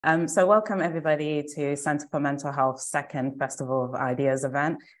So welcome everybody to Centre for Mental Health's second Festival of Ideas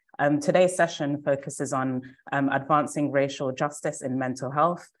event. Today's session focuses on advancing racial justice in mental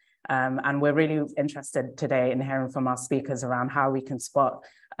health. And we're really interested today in hearing from our speakers around how we can spot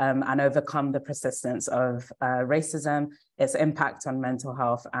and overcome the persistence of racism, its impact on mental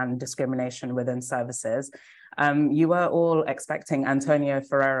health and discrimination within services. You were all expecting Antonio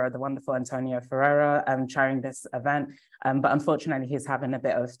Ferreira, the wonderful Antonio Ferreira, chairing this event, but unfortunately he's having a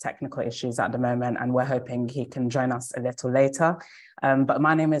bit of technical issues at the moment and we're hoping he can join us a little later. But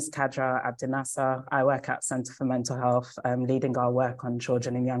my name is Kadra Abdinasser. I work at Centre for Mental Health, leading our work on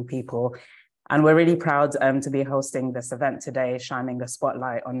children and young people. And we're really proud to be hosting this event today, shining a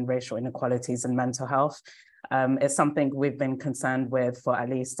spotlight on racial inequalities in mental health. It's something we've been concerned with for at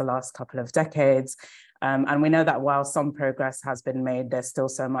least the last couple of decades. And we know that while some progress has been made, there's still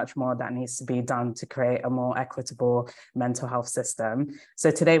so much more that needs to be done to create a more equitable mental health system.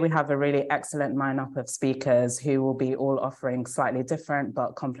 So today we have a really excellent lineup of speakers who will be all offering slightly different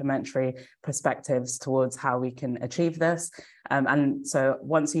but complementary perspectives towards how we can achieve this. And so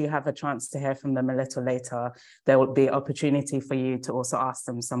once you have a chance to hear from them a little later, there will be opportunity for you to also ask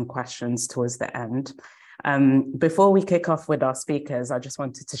them some questions towards the end. Before we kick off with our speakers, I just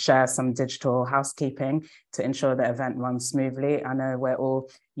wanted to share some digital housekeeping to ensure the event runs smoothly. I know we're all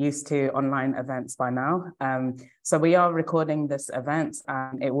used to online events by now. So we are recording this event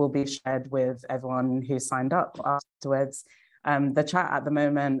and it will be shared with everyone who signed up afterwards. The chat at the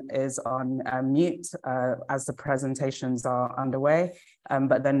moment is on mute as the presentations are underway,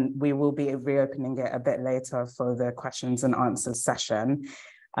 but then we will be reopening it a bit later for the questions and answers session.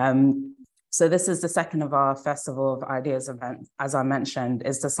 So this is the second of our Festival of Ideas event, as I mentioned,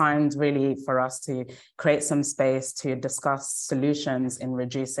 is designed really for us to create some space to discuss solutions in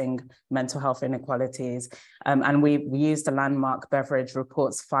reducing mental health inequalities. And we used the landmark Beveridge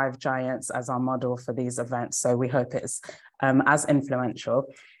Report's 5 Giants as our model for these events. So we hope it's as influential.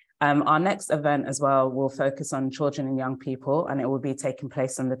 Our next event as well will focus on children and young people, and it will be taking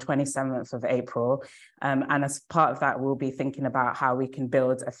place on the 27th of April. And as part of that, we'll be thinking about how we can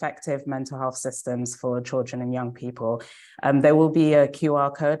build effective mental health systems for children and young people. There will be a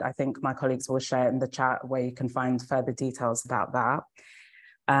QR code, I think my colleagues will share in the chat, where you can find further details about that.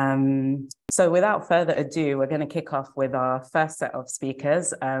 So without further ado, we're going to kick off with our first set of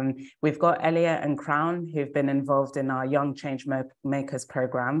speakers. We've got Elliot and Crown, who've been involved in our Young Changemakers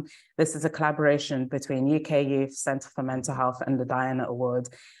program. This is a collaboration between UK Youth Centre for Mental Health and the Diana Award.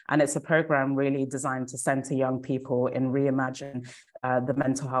 And it's a program really designed to centre young people in reimagine the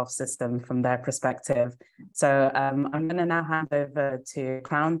mental health system from their perspective. So I'm going to now hand over to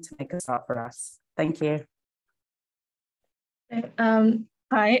Crown to make a start for us. Thank you.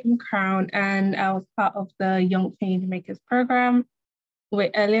 Hi, I'm Crown, and I was part of the Young Changemakers program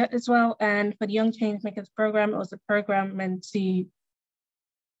with Elliot as well. And for the Young Changemakers program, it was a program meant to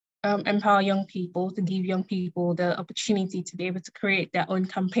empower young people, to give young people the opportunity to be able to create their own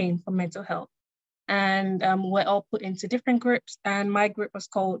campaign for mental health. And we're all put into different groups, and my group was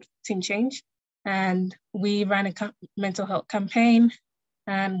called Team Change. And we ran a mental health campaign.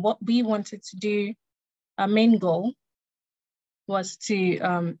 And what we wanted to do, our main goal, was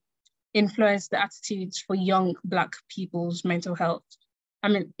to influence the attitudes for young Black people's mental health.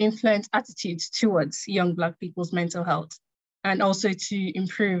 Influence attitudes towards young Black people's mental health, and also to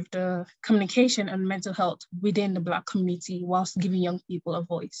improve the communication and mental health within the Black community whilst giving young people a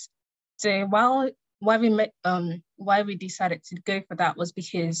voice. So why we decided to go for that was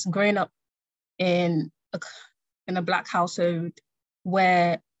because growing up in a Black household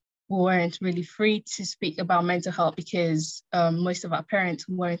where we weren't really free to speak about mental health because most of our parents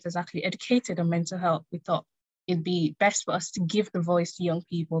weren't exactly educated on mental health. We thought it'd be best for us to give the voice to young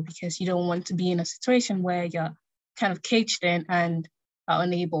people because you don't want to be in a situation where you're kind of caged in and are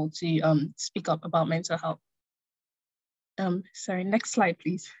unable to speak up about mental health. Sorry, next slide,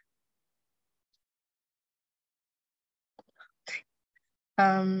 please.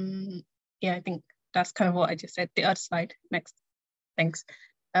 Yeah, I think that's kind of what I just said. The other slide, next, thanks.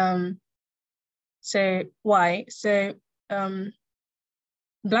 So why? So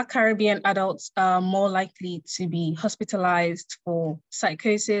Black Caribbean adults are more likely to be hospitalized for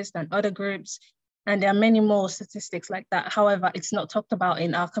psychosis than other groups. And there are many more statistics like that. However, it's not talked about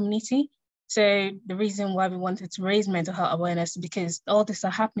in our community. So the reason why we wanted to raise mental health awareness is because all this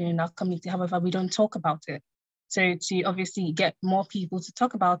are happening in our community. However, we don't talk about it. So to obviously get more people to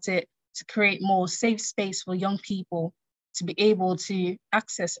talk about it, to create more safe space for young people to be able to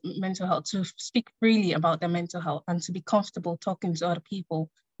access mental health, to speak freely about their mental health, and to be comfortable talking to other people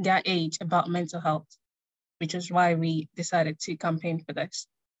their age about mental health, which is why we decided to campaign for this.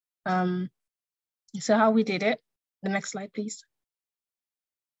 So how we did it, the next slide, please.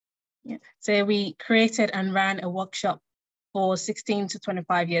 Yeah. So we created and ran a workshop for 16 to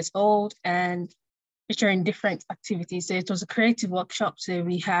 25 years old and featuring different activities. So it was a creative workshop. So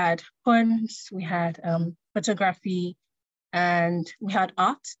we had poems, we had photography, and we had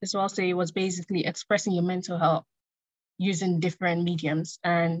art as well. So it was basically expressing your mental health using different mediums.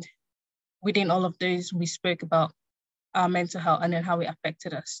 And within all of those, we spoke about our mental health and then how it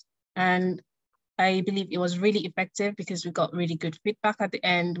affected us. And I believe it was really effective because we got really good feedback at the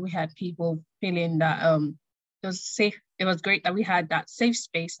end. We had people feeling that it was safe. It was great that we had that safe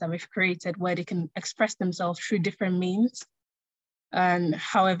space that we've created where they can express themselves through different means and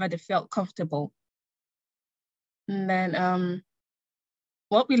however they felt comfortable. And then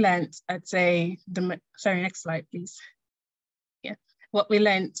what we learned, I'd say, sorry, next slide, please. Yeah, what we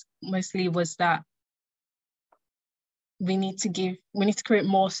learned mostly was that we need to create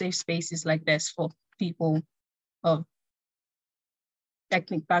more safe spaces like this for people of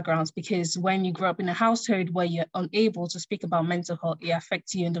ethnic backgrounds, because when you grow up in a household where you're unable to speak about mental health, it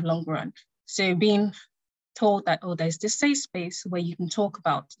affects you in the long run. So being told that, oh, there's this safe space where you can talk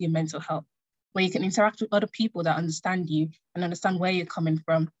about your mental health, where you can interact with other people that understand you and understand where you're coming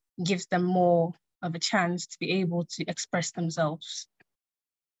from, gives them more of a chance to be able to express themselves.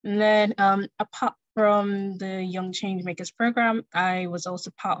 And then apart from the Young Changemakers program, I was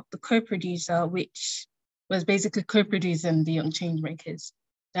also part of the co-producer, which was basically co-producing the Young Changemakers.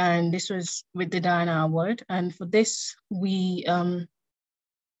 And this was with the Diana Award. And for this, I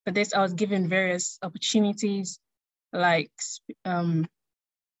was given various opportunities, like I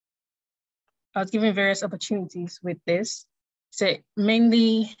was given various opportunities with this. So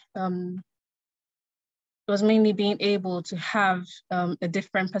mainly, it was mainly being able to have a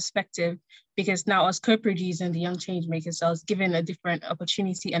different perspective, because now as co-producing the Young Changemakers, I was given a different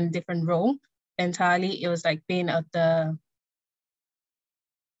opportunity and a different role entirely. It was like being at the,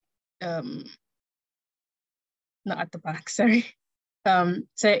 not at the back, sorry.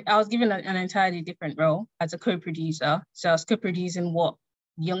 So I was given an entirely different role as a co-producer. So I was co-producing what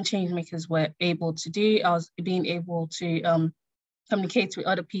Young Changemakers were able to do. I was being able to communicate with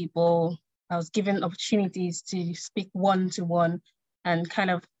other people. I was given opportunities to speak one-to-one and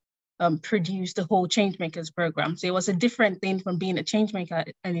kind of produce the whole Changemakers program. So it was a different thing from being a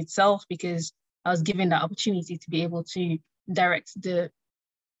changemaker in itself, because I was given that opportunity to be able to direct the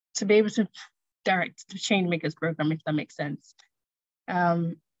Changemakers program, if that makes sense.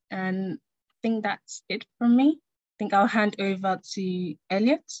 And I think that's it from me. I think I'll hand over to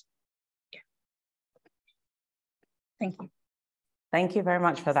Elliot. Yeah. Thank you. Thank you very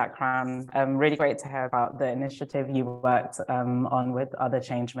much for that, Kran. Really great to hear about the initiative you worked on with other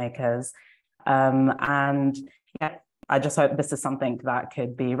change makers. And yeah, I just hope this is something that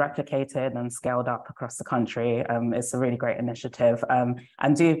could be replicated and scaled up across the country. It's a really great initiative. And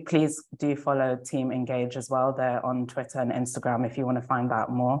please do follow Team Engage as well. They're on Twitter and Instagram if you want to find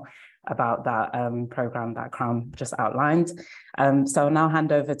out more about that program that Kran just outlined. So I'll now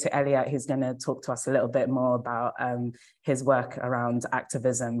hand over to Elliot, who's going to talk to us a little bit more about his work around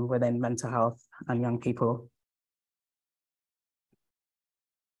activism within mental health and young people.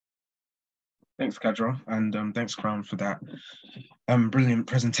 Thanks, Kadra, and thanks, Crown, for that brilliant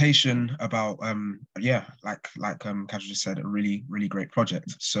presentation about, like Kadra just said, a really, really great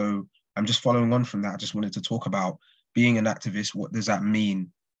project. So I'm just following on from that. I just wanted to talk about being an activist. What does that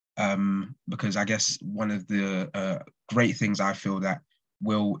mean? Because I guess one of the great things I feel that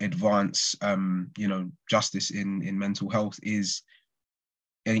will advance, justice in mental health is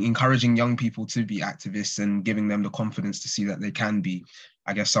encouraging young people to be activists and giving them the confidence to see that they can be.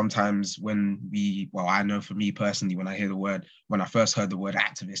 I guess sometimes I know for me personally, when I first heard the word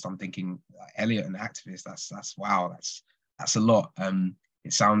activist, I'm thinking, Elliot, an activist, that's wow, that's a lot.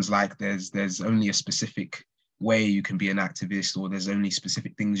 It sounds like there's only a specific way you can be an activist, or there's only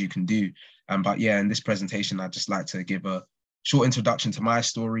specific things you can do. But yeah, in this presentation, I'd just like to give a short introduction to my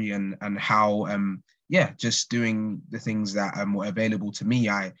story and how, just doing the things that were available to me,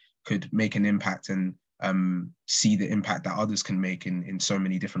 I could make an impact and see the impact that others can make in so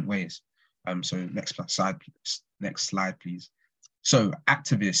many different ways. So next slide, please. So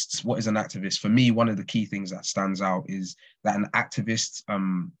activists, what is an activist? For me, one of the key things that stands out is that an activist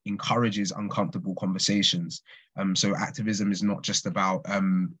encourages uncomfortable conversations. So activism is not just about,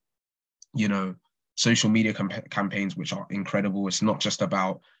 social media campaigns, which are incredible. It's not just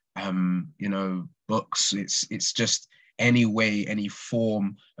about, books. It's just any way, any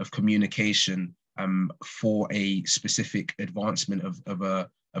form of communication for a specific advancement of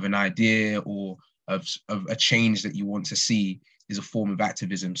an idea or of a change that you want to see is a form of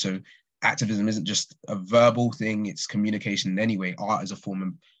activism. So activism isn't just a verbal thing, it's communication anyway. Art is a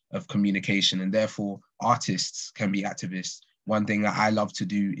form of communication, and therefore artists can be activists. One thing that I love to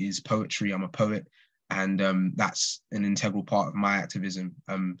do is poetry. I'm a poet, and that's an integral part of my activism.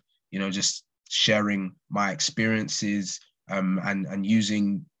 You know, just sharing my experiences and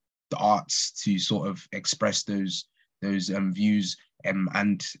using the arts to sort of express those views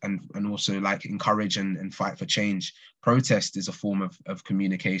and also like encourage and fight for change. Protest is a form of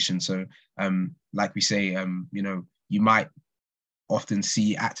communication. So like we say, you know, you might often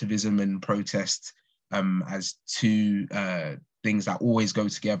see activism and protest as two things that always go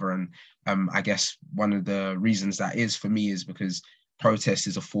together. And I guess one of the reasons that is for me is because protest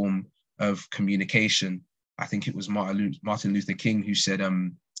is a form of communication. I think it was Martin Luther King who said,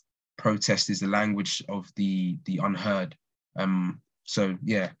 protest is the language of the unheard. So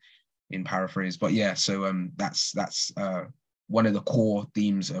yeah, in paraphrase, but yeah, so that's one of the core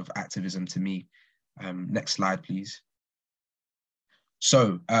themes of activism to me. Next slide, please.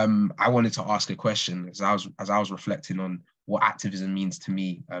 So I wanted to ask a question as I was reflecting on what activism means to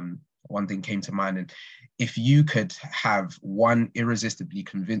me. One thing came to mind, and if you could have one irresistibly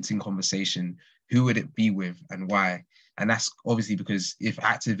convincing conversation, who would it be with and why? And that's obviously because if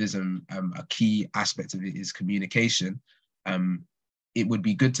activism, a key aspect of it is communication, it would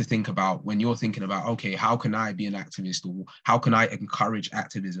be good to think about when you're thinking about, okay, how can I be an activist, or how can I encourage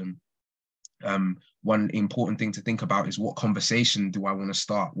activism? One important thing to think about is what conversation do I want to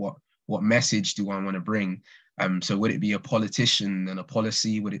start? What message do I want to bring? So would it be a politician and a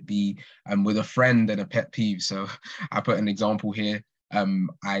policy? Would it be with a friend and a pet peeve? So I put an example here.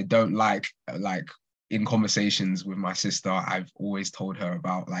 I don't like in conversations with my sister, I've always told her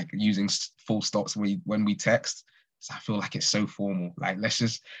about like using full stops when we text. So I feel like it's so formal. Like, let's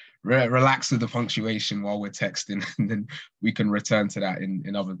just relax with the punctuation while we're texting, and then we can return to that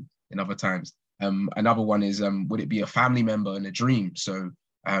in other times. Another one is, would it be a family member and a dream? So,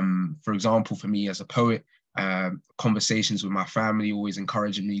 for example, for me as a poet, conversations with my family always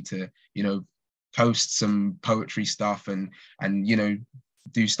encouraging me to, you know, post some poetry stuff and you know,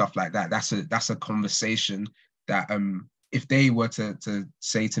 do stuff like that. That's a conversation that if they were to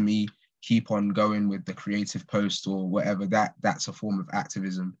say to me, keep on going with the creative post or whatever, that's a form of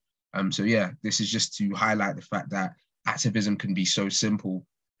activism. So yeah, this is just to highlight the fact that activism can be so simple,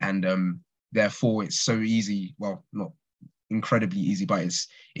 and therefore it's so easy. Well, not incredibly easy, but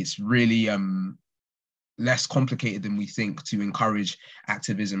it's really less complicated than we think to encourage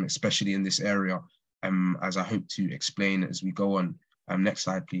activism, especially in this area, as I hope to explain as we go on. Next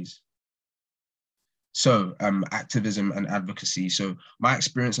slide, please. So activism and advocacy. So my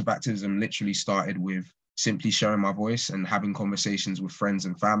experience of activism literally started with simply sharing my voice and having conversations with friends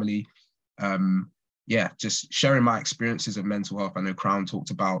and family. Yeah, just sharing my experiences of mental health. I know Crown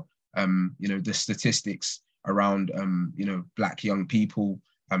talked about, you know, the statistics around, you know, Black young people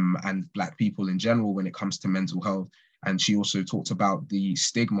and Black people in general when it comes to mental health. And she also talked about the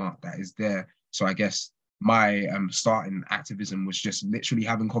stigma that is there. So I guess my start in activism was just literally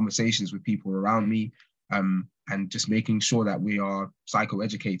having conversations with people around me and just making sure that we are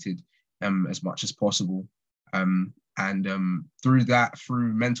psychoeducated as much as possible. Through that,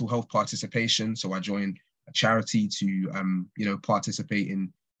 through mental health participation, so I joined a charity to, you know, participate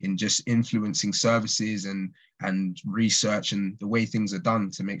in just influencing services and research and the way things are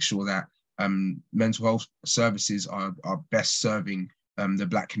done to make sure that mental health services are best serving the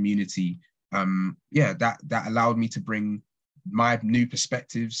Black community. Yeah, that allowed me to bring my new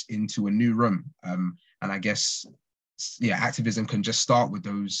perspectives into a new room. And I guess, yeah, activism can just start with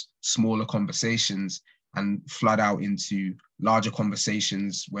those smaller conversations and flood out into larger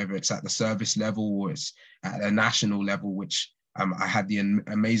conversations, whether it's at the service level or it's at a national level, which I had the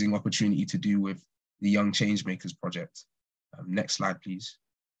amazing opportunity to do with the Young Changemakers project. Next slide, please.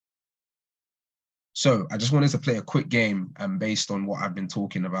 So I just wanted to play a quick game based on what I've been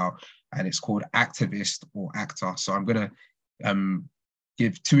talking about, and it's called Activist or Actor. So I'm gonna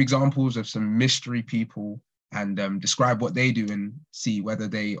give two examples of some mystery people and describe what they do and see whether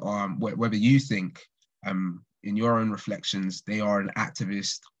they are, whether you think in your own reflections, they are an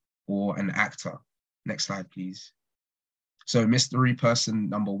activist or an actor. Next slide, please. So mystery person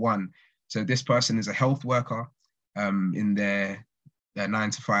number one. So this person is a health worker in their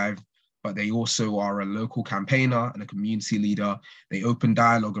 9 to 5, but they also are a local campaigner and a community leader. They open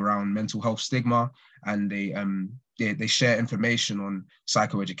dialogue around mental health stigma, and they share information on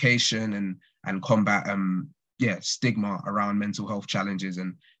psychoeducation and combat stigma around mental health challenges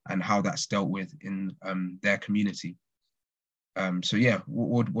and how that's dealt with in their community. So yeah,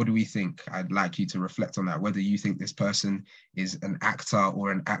 what do we think? I'd like you to reflect on that, whether you think this person is an actor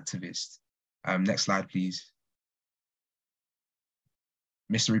or an activist. Next slide, please.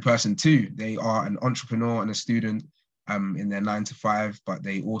 Mystery person 2, they are an entrepreneur and a student in their 9 to 5, but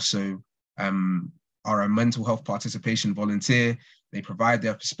they also are a mental health participation volunteer. They provide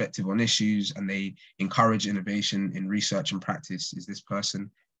their perspective on issues and they encourage innovation in research and practice. Is this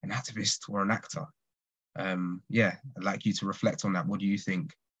person an activist or an actor? Yeah, I'd like you to reflect on that. What do you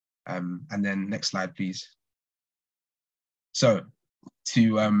think? And then next slide, please. So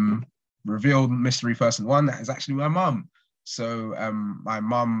to reveal mystery person 1, that is actually my mum. So my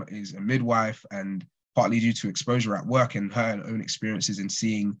mum is a midwife, and partly due to exposure at work and her own experiences in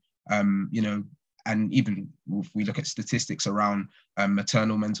seeing, you know, and even if we look at statistics around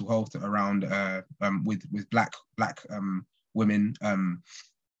maternal mental health around with black women,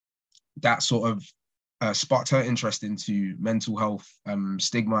 that sort of sparked her interest into mental health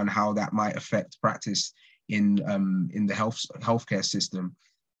stigma and how that might affect practice in the healthcare system,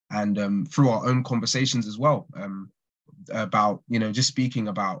 and through our own conversations as well, about, you know, just speaking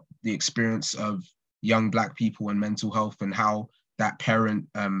about the experience of young Black people and mental health and how that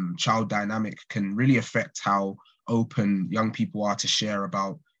parent-child dynamic can really affect how open young people are to share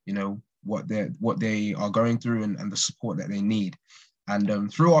about, you know, what they are going through and the support that they need.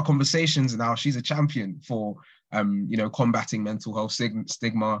 And through our conversations now, she's a champion for, you know, combating mental health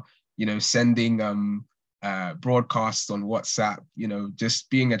stigma, you know, sending broadcasts on WhatsApp, you know, just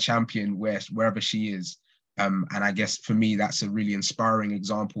being a champion wherever she is. And I guess for me, that's a really inspiring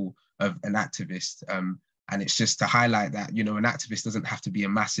example of an activist. And it's just to highlight that, you know, an activist doesn't have to be a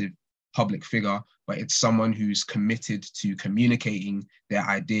massive public figure, but it's someone who's committed to communicating their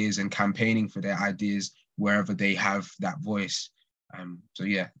ideas and campaigning for their ideas wherever they have that voice. So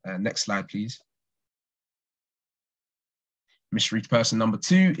yeah, next slide, please. Mystery person number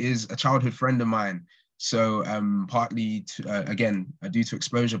 2 is a childhood friend of mine. So partly to, again, due to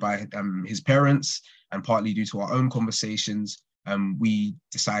exposure by his parents and partly due to our own conversations, we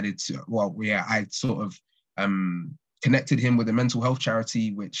decided to, well, yeah, I sort of connected him with a mental health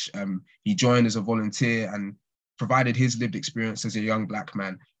charity, which he joined as a volunteer and provided his lived experience as a young Black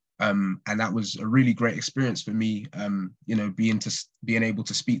man. And that was a really great experience for me, you know, being able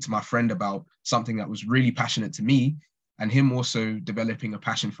to speak to my friend about something that was really passionate to me, and him also developing a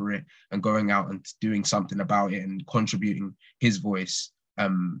passion for it and going out and doing something about it and contributing his voice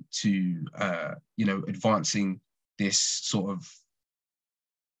to, you know, advancing this sort of,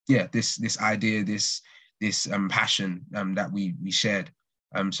 yeah, this idea, this passion that we shared.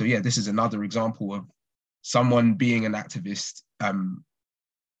 So yeah, this is another example of someone being an activist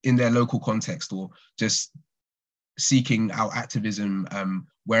in their local context, or just seeking out activism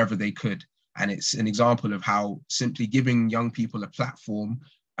wherever they could. And it's an example of how simply giving young people a platform,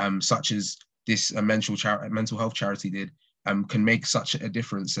 such as this mental health charity did, can make such a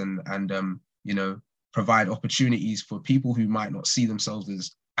difference and you know, provide opportunities for people who might not see themselves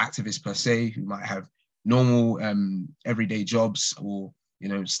as activists per se, who might have normal everyday jobs or, you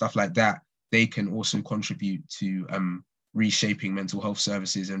know, stuff like that. They can also contribute to reshaping mental health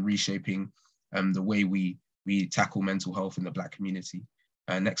services and reshaping the way we tackle mental health in the Black community.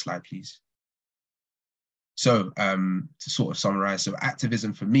 Next slide, please. So to sort of summarize, so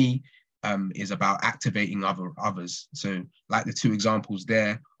activism for me is about activating others. So like the 2 examples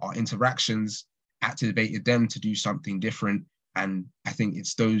there, our interactions activated them to do something different. And I think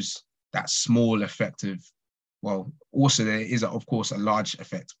it's that small effect of, well, also there is of course a large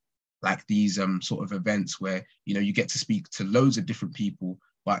effect, like these sort of events where, you know, you get to speak to loads of different people,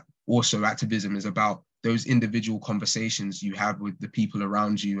 but also activism is about those individual conversations you have with the people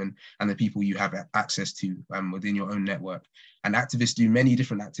around you and the people you have access to within your own network. And activists do many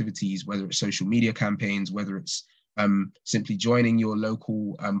different activities, whether it's social media campaigns, whether it's simply joining your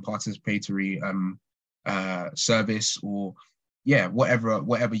local participatory service, or yeah,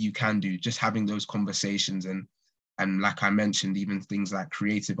 whatever you can do, just having those conversations. And like I mentioned, even things like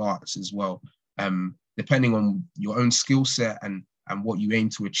creative arts as well. Depending on your own skill set and what you aim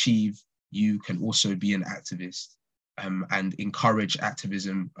to achieve, you can also be an activist and encourage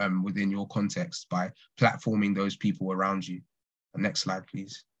activism within your context by platforming those people around you. Next slide,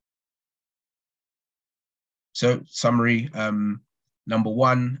 please. So summary, number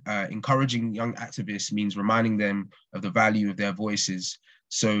 1, encouraging young activists means reminding them of the value of their voices.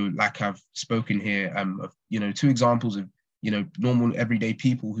 So like I've spoken here of, you know, 2 examples of, you know, normal everyday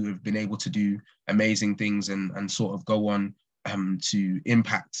people who have been able to do amazing things and sort of go on to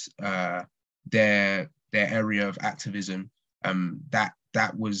impact their area of activism.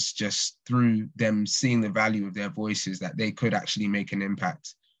 that was just through them seeing the value of their voices that they could actually make an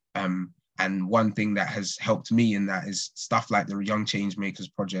impact. And one thing that has helped me in that is stuff like the Young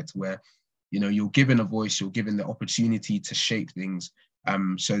Changemakers project, where, you know, you're given a voice, you're given the opportunity to shape things,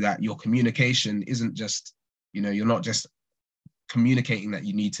 so that your communication isn't just, you know, you're not just communicating that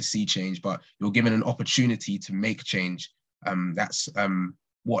you need to see change, but you're given an opportunity to make change. That's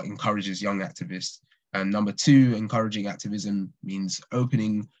what encourages young activists. And number two, encouraging activism means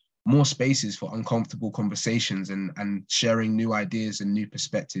opening more spaces for uncomfortable conversations and sharing new ideas and new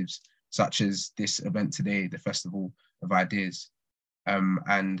perspectives, such as this event today, the Festival of Ideas.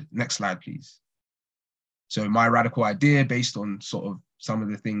 And next slide, please. So my radical idea, based on sort of some of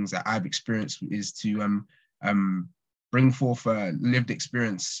the things that I've experienced, is to bring forth lived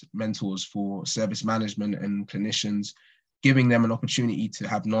experience mentors for service management and clinicians, giving them an opportunity to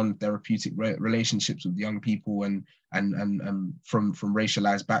have non-therapeutic relationships with young people and from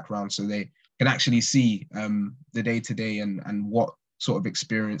racialized backgrounds, so they can actually see the day-to-day and what sort of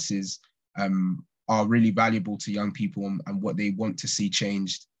experiences are really valuable to young people and what they want to see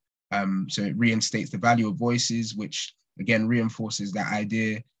changed. So it reinstates the value of voices, which again reinforces that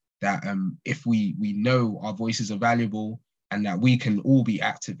idea that if we know our voices are valuable and that we can all be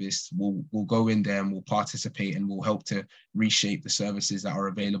activists, we'll go in there and we'll participate and we'll help to reshape the services that are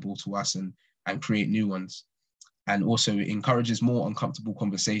available to us and create new ones. And also it encourages more uncomfortable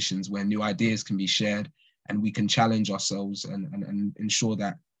conversations where new ideas can be shared and we can challenge ourselves and ensure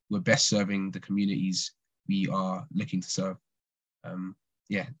that we're best serving the communities we are looking to serve.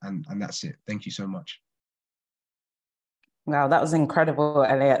 Yeah, and that's it. Thank you so much. Wow, that was incredible,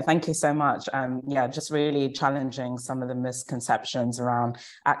 Elliot. Thank you so much. Yeah, just really challenging some of the misconceptions around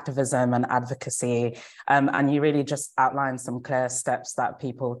activism and advocacy. And you really just outlined some clear steps that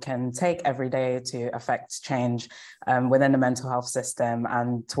people can take every day to affect change within the mental health system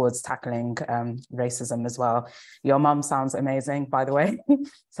and towards tackling racism as well. Your mum sounds amazing, by the way.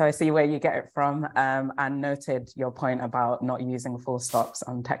 So I see where you get it from, and noted your point about not using full stops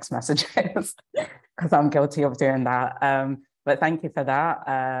on text messages, because I'm guilty of doing that. But thank you for that.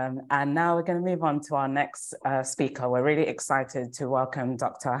 And now we're going to move on to our next speaker. We're really excited to welcome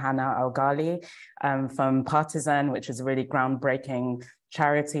Dr. Hannah Alghali from Partisan, which is a really groundbreaking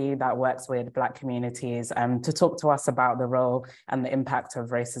charity that works with Black communities, to talk to us about the role and the impact of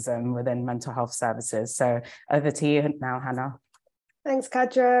racism within mental health services. So over to you now, Hannah. Thanks,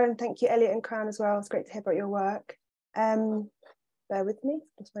 Kadra, and thank you, Elliot and Crown as well. It's great to hear about your work. Bear with me,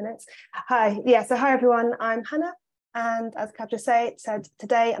 just my notes. Hi, yeah, so hi everyone, I'm Hannah, and as Kadra said,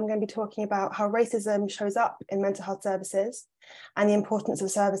 today I'm going to be talking about how racism shows up in mental health services and the importance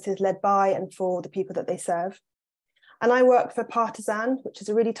of services led by and for the people that they serve. And I work for Partisan, which is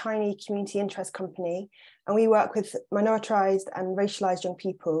a really tiny community interest company, and we work with minoritized and racialized young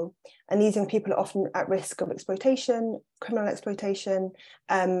people, and these young people are often at risk of exploitation, criminal exploitation,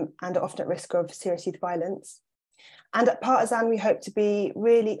 and are often at risk of serious youth violence. And at Partisan, we hope to be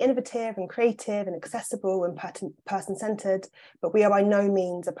really innovative and creative and accessible and person-centered, but we are by no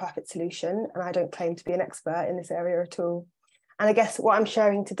means a perfect solution, and I don't claim to be an expert in this area at all. And I guess what I'm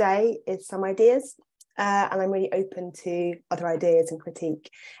sharing today is some ideas, and I'm really open to other ideas and critique.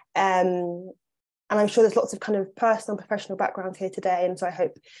 And I'm sure there's lots of kind of personal and professional backgrounds here today, and so I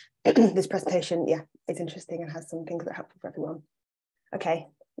hope this presentation, yeah, is interesting and has some things that are helpful for everyone. Okay,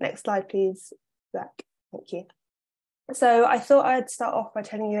 next slide, please, Zach. Thank you. So I thought I'd start off by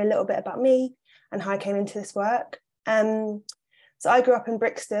telling you a little bit about me and how I came into this work. So I grew up in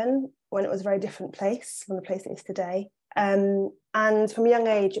Brixton when it was a very different place from the place it is today. And from a young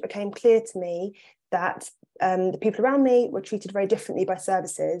age, it became clear to me that the people around me were treated very differently by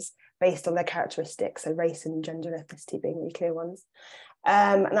services based on their characteristics, so race and gender and ethnicity being really clear ones.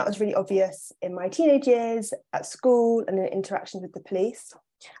 And that was really obvious in my teenage years, at school, and in interactions with the police.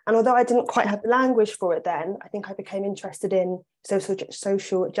 And although I didn't quite have the language for it then, I think I became interested in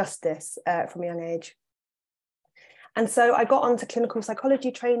social justice from a young age. And so I got onto clinical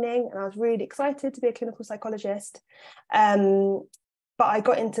psychology training, and I was really excited to be a clinical psychologist. But I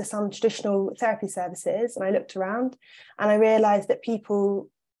got into some traditional therapy services, and I looked around and I realised that people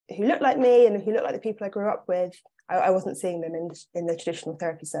who looked like me and who looked like the people I grew up with, I wasn't seeing them in the traditional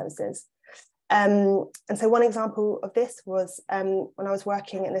therapy services. And so one example of this was when I was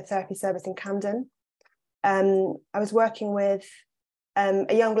working in a therapy service in Camden. I was working with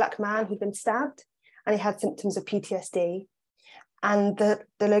a young Black man who'd been stabbed, and he had symptoms of PTSD. And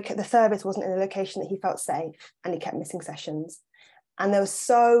the service wasn't in a location that he felt safe, and he kept missing sessions. And there was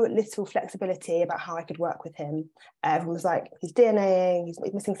so little flexibility about how I could work with him. Everyone was like, he's DNAing,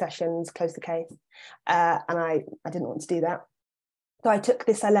 he's missing sessions, close the case. And I didn't want to do that. So I took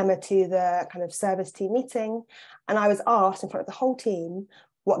this dilemma to the kind of service team meeting, and I was asked in front of the whole team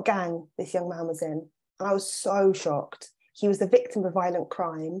what gang this young man was in. And I was so shocked. He was the victim of violent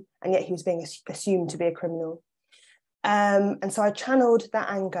crime, and yet he was being assumed to be a criminal. And so I channeled that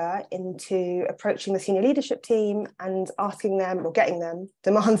anger into approaching the senior leadership team and asking them, or getting them,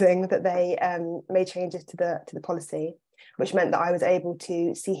 demanding that they made changes to the policy, which meant that I was able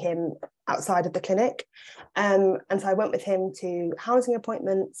to see him outside of the clinic. And so I went with him to housing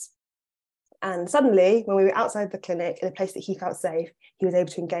appointments. And suddenly, when we were outside the clinic in a place that he felt safe, he was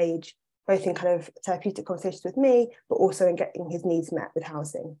able to engage both in kind of therapeutic conversations with me, but also in getting his needs met with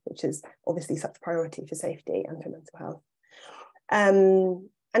housing, which is obviously such a priority for safety and for mental health.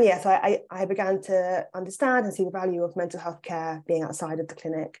 And yeah, so I began to understand and see the value of mental health care being outside of the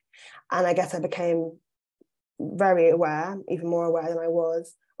clinic. And I guess I became very aware, even more aware than I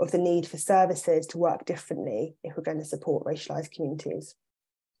was, of the need for services to work differently if we're going to support racialised communities.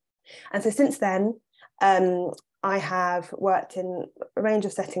 And so since then, I have worked in a range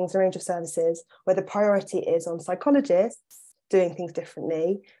of settings, a range of services, where the priority is on psychologists doing things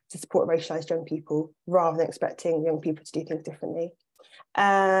differently to support racialised young people, rather than expecting young people to do things differently.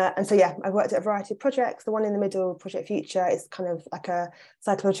 And so, yeah, I've worked at a variety of projects. The one in the middle, Project Future, is kind of like a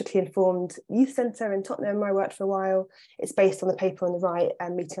psychologically informed youth centre in Tottenham, where I worked for a while. It's based on the paper on the right,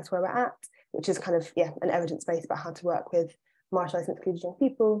 and Meeting Us Where We're At, which is kind of, yeah, an evidence base about how to work with marginalised and excluded young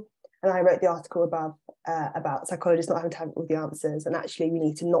people. And I wrote the article above about psychologists not having to have all the answers, and actually we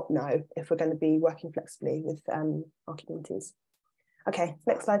need to not know if we're going to be working flexibly with our communities. Okay,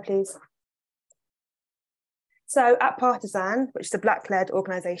 next slide, please. So at Partisan, which is a Black-led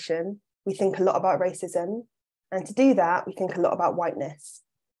organisation, we think a lot about racism. And to do that, we think a lot about whiteness.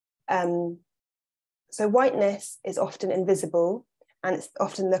 So whiteness is often invisible, and it's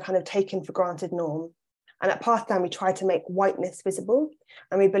often the kind of taken for granted norm. And at Partisan, we try to make whiteness visible,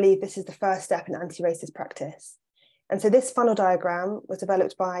 and we believe this is the first step in anti-racist practice. And so this funnel diagram was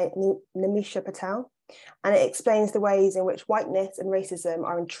developed by Nimisha Patel, and it explains the ways in which whiteness and racism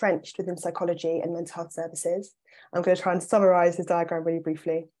are entrenched within psychology and mental health services. I'm going to try and summarise this diagram really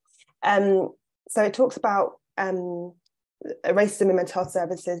briefly. So it talks about racism in mental health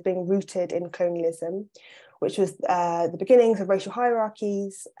services being rooted in colonialism, which was the beginnings of racial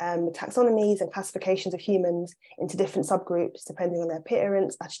hierarchies, taxonomies and classifications of humans into different subgroups, depending on their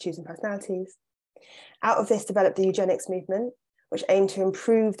appearance, attitudes and personalities. Out of this developed the eugenics movement, which aimed to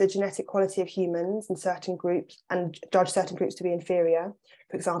improve the genetic quality of humans in certain groups and judge certain groups to be inferior,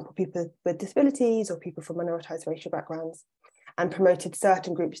 for example, people with disabilities or people from minoritized racial backgrounds, and promoted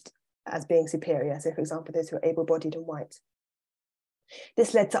certain groups as being superior, so for example, those who are able-bodied and white.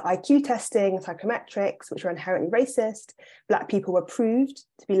 This led to IQ testing and psychometrics, which were inherently racist. Black people were proved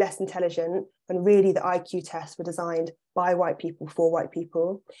to be less intelligent when really the IQ tests were designed by white people for white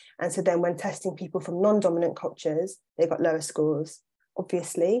people. And so then when testing people from non-dominant cultures, they got lower scores.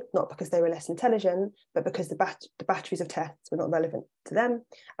 Obviously, not because they were less intelligent, but because the batteries of tests were not relevant to them and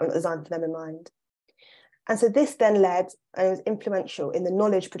were not designed for them in mind. And so this then led, and it was influential in the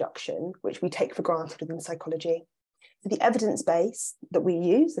knowledge production, which we take for granted within psychology. So the evidence base that we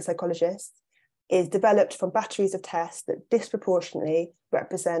use, the psychologists, is developed from batteries of tests that disproportionately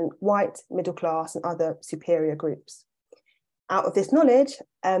represent white, middle class, and other superior groups. Out of this knowledge,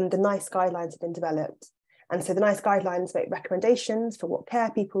 the NICE guidelines have been developed. And so the NICE guidelines make recommendations for what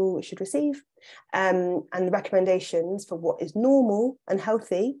care people should receive, and the recommendations for what is normal and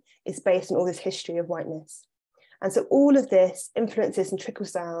healthy is based on all this history of whiteness. And so all of this influences and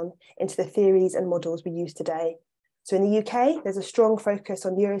trickles down into the theories and models we use today. So in the UK, there's a strong focus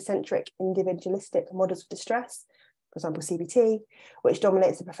on Eurocentric individualistic models of distress, for example, CBT, which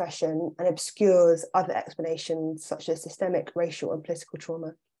dominates the profession and obscures other explanations such as systemic, racial and political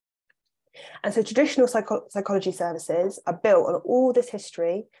trauma. And so traditional psychology services are built on all this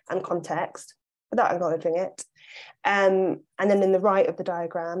history and context without acknowledging it. And then in the right of the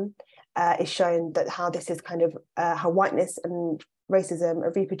diagram is shown that how this is kind of how whiteness and racism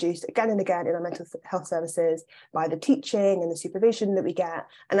are reproduced again and again in our mental health services by the teaching and the supervision that we get,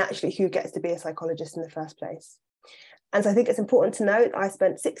 and actually who gets to be a psychologist in the first place. And so I think it's important to note, I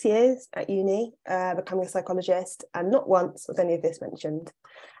spent 6 years at uni becoming a psychologist, and not once was any of this mentioned.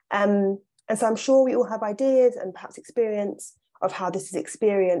 And so I'm sure we all have ideas and perhaps experience of how this is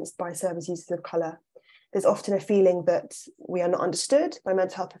experienced by service users of colour. There's often a feeling that we are not understood by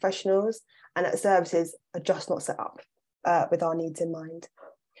mental health professionals, and that services are just not set up with our needs in mind.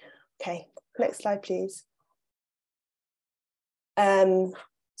 Okay, next slide, please.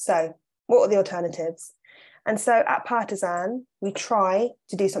 So what are the alternatives? And so at Partisan, we try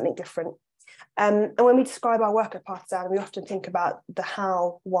to do something different. And when we describe our work at Partisan, we often think about the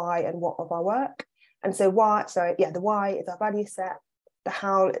how, why, and what of our work. And so the why is our value set, the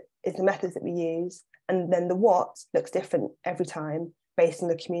how is the methods that we use, and then the what looks different every time based on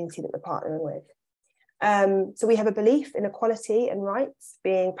the community that we're partnering with. So we have a belief in equality and rights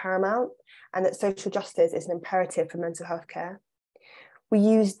being paramount, and that social justice is an imperative for mental health care. We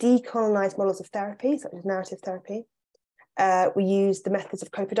use decolonized models of therapy, such as narrative therapy. We use the methods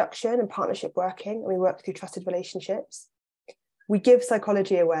of co-production and partnership working, and we work through trusted relationships. We give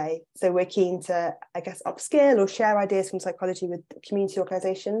psychology away, so we're keen to, I guess, upskill or share ideas from psychology with community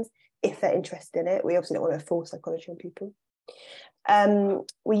organisations if they're interested in it. We obviously don't want to force psychology on people.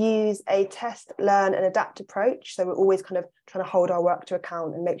 We use a test, learn and adapt approach. So we're always kind of trying to hold our work to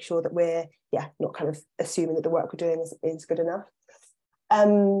account and make sure that we're, not kind of assuming that the work we're doing is good enough.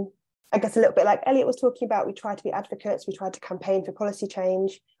 I guess a little bit like Elliot was talking about, we try to be advocates, we try to campaign for policy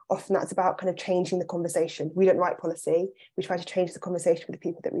change. Often that's about kind of changing the conversation. We don't write policy, we try to change the conversation with the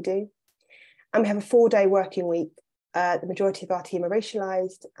people that we do. And we have a 4-day working week. The majority of our team are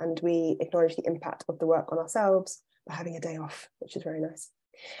racialised, and we acknowledge the impact of the work on ourselves by having a day off, which is very nice.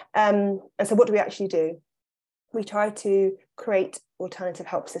 And so what do we actually do? We try to create alternative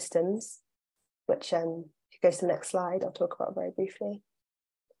help systems, which if you go to the next slide, I'll talk about very briefly.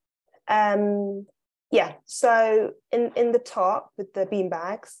 So in the top with the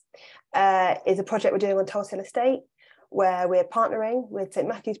beanbags is a project we're doing on Tulse Hill Estate, where we're partnering with St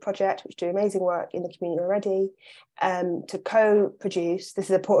Matthew's Project, which do amazing work in the community already, to co-produce, this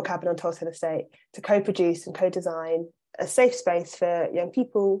is a porta cabin on Tulse Hill Estate, to co-produce and co-design a safe space for young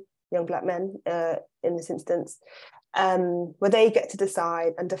people, young Black men in this instance, where they get to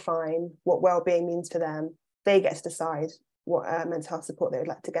decide and define what well-being means for them. They get to decide what mental health support they would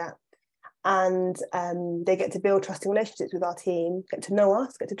like to get. And they get to build trusting relationships with our team, get to know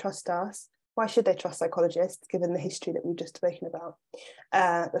us, get to trust us. Why should they trust psychologists, given the history that we've just spoken about,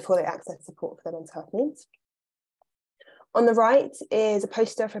 before they access support for their mental health needs? On the right is a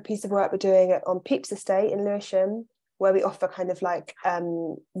poster for a piece of work we're doing on Pepys Estate in Lewisham, where we offer kind of like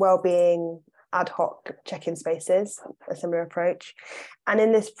well-being ad hoc check-in spaces, a similar approach. And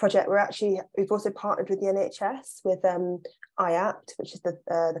in this project, we've also partnered with the NHS with IAPT, which is the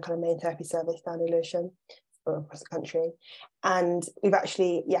kind of main therapy service down in Lewisham or across the country. And we've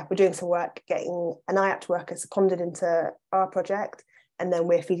actually, we're doing some work getting an IAPT worker seconded into our project, and then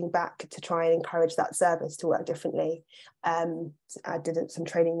we're feeding back to try and encourage that service to work differently. I did some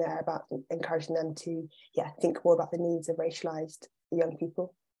training there about encouraging them to think more about the needs of racialised young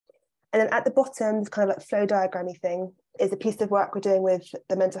people. And then at the bottom, this kind of like flow diagrammy thing is a piece of work we're doing with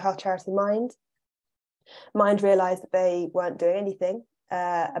the mental health charity Mind. Mind realised that they weren't doing anything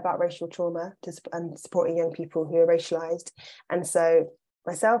about racial trauma and supporting young people who are racialised. And so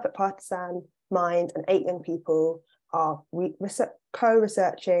myself at Partisan, Mind, and 8 young people are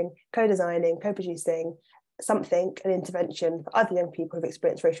co-researching, co-designing, co-producing something, an intervention for other young people who've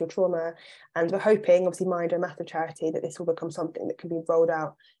experienced racial trauma. And we're hoping, obviously Mind are a massive charity, that this will become something that can be rolled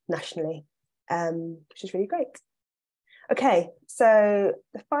out nationally, which is really great. Okay, so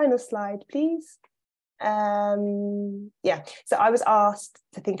the final slide, please. So I was asked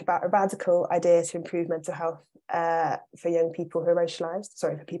to think about a radical idea to improve mental health for young people who are racialised,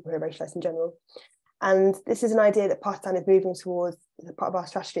 for people who are racialised in general. And this is an idea that Partisan is moving towards as part of our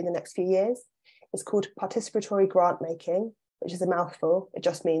strategy in the next few years. It's called participatory grant making, which is a mouthful. It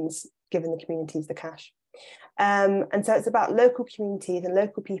just means giving the communities the cash. And so it's about local communities and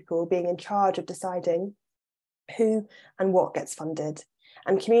local people being in charge of deciding who and what gets funded.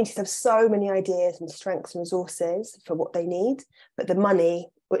 And communities have so many ideas and strengths and resources for what they need, but the money,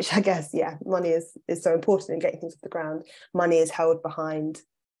 which I guess, money is so important in getting things off the ground, money is held behind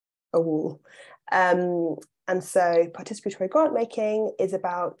a wall. And so participatory grant making is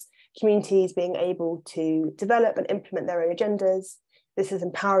about communities being able to develop and implement their own agendas. This is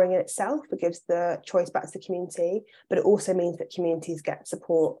empowering in itself. It gives the choice back to the community, but it also means that communities get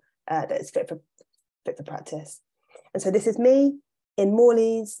support that is fit for practice. And so this is me in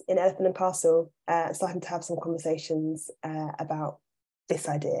Morley's, in Elephant and Castle, starting to have some conversations about this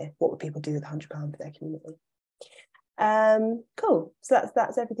idea. What would people do with £100 for their community? Cool. So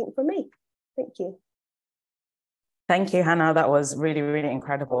that's everything from me. Thank you. Thank you, Hannah. That was really, really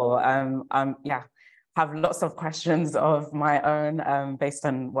incredible. Have lots of questions of my own based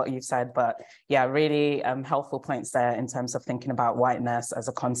on what you've said, but really helpful points there in terms of thinking about whiteness as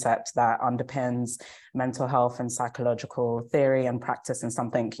a concept that underpins mental health and psychological theory and practice, and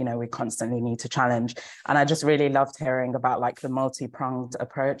something we constantly need to challenge. And I just really loved hearing about the multi-pronged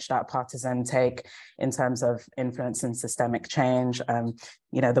approach that Partisan take in terms of influencing systemic change.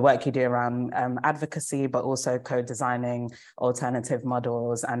 the work you do around advocacy, but also co-designing alternative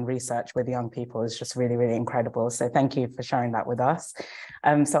models and research with young people is just really, really incredible. So thank you for sharing that with us.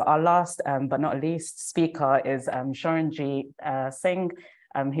 So our last but not least speaker is Shuranjeet Singh,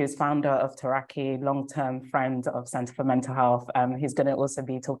 who's founder of Taraki, long-term friend of Centre for Mental Health. He's going to also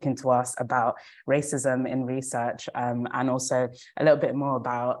be talking to us about racism in research and also a little bit more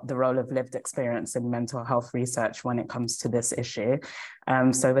about the role of lived experience in mental health research when it comes to this issue.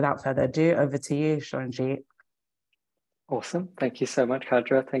 So without further ado, over to you, Shuranjeet. Awesome. Thank you so much,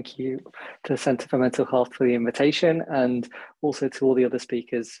 Kadra. Thank you to the Centre for Mental Health for the invitation, and also to all the other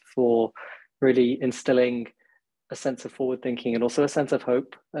speakers for really instilling a sense of forward thinking and also a sense of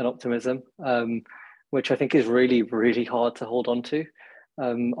hope and optimism, which I think is really, really hard to hold on to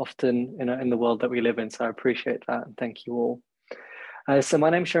often in the world that we live in. So I appreciate that, and thank you all. So my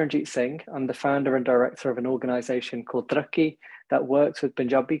name is Shuranjeet Singh. I'm the founder and director of an organization called Taraki that works with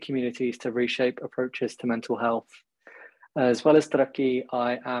Punjabi communities to reshape approaches to mental health. As well as Taraki,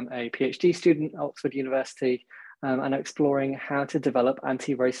 I am a PhD student at Oxford University and exploring how to develop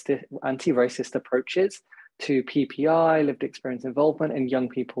anti-racist approaches to PPI, lived experience involvement, in young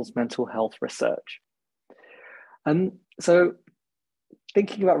people's mental health research. So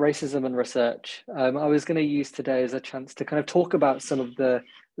thinking about racism and research, I was going to use today as a chance to kind of talk about some of the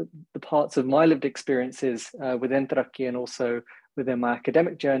parts of my lived experiences within Taraki and also within my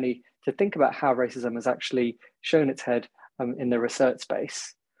academic journey to think about how racism has actually shown its head in the research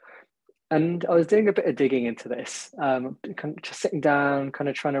space. And I was doing a bit of digging into this, kind of just sitting down, kind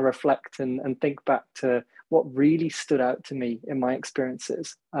of trying to reflect and think back to what really stood out to me in my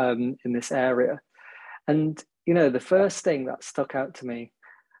experiences in this area. And, the first thing that stuck out to me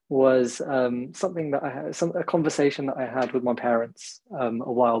was something that I had, a conversation that I had with my parents a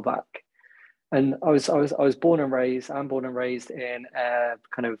while back. And I was born and raised in a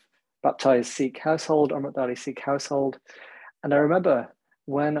kind of baptized Sikh household, Amritdhari Sikh household. And I remember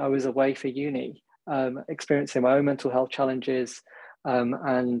when I was away for uni, experiencing my own mental health challenges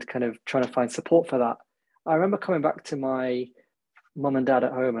and kind of trying to find support for that. I remember coming back to my mum and dad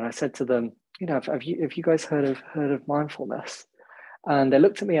at home, and I said to them, have you guys heard of mindfulness? And they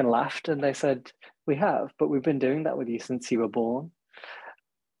looked at me and laughed, and they said, we have, but we've been doing that with you since you were born.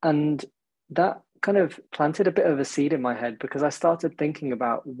 And that kind of planted a bit of a seed in my head, because I started thinking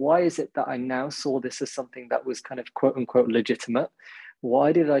about, why is it that I now saw this as something that was kind of quote unquote legitimate?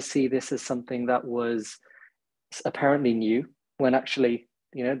 Why did I see this as something that was apparently new, when actually,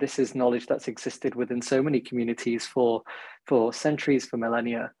 this is knowledge that's existed within so many communities for centuries, for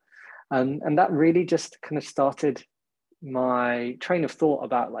millennia. And that really just kind of started my train of thought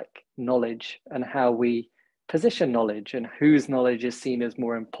about like knowledge and how we position knowledge, and whose knowledge is seen as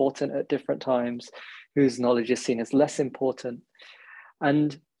more important at different times, whose knowledge is seen as less important.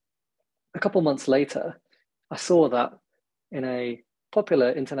 And a couple months later, I saw that in a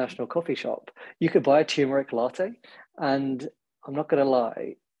popular international coffee shop, you could buy a turmeric latte. And I'm not going to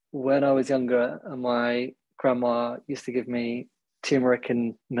lie, when I was younger, my grandma used to give me turmeric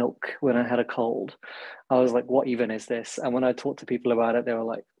and milk when I had a cold. I was like, what even is this? And when I talked to people about it, they were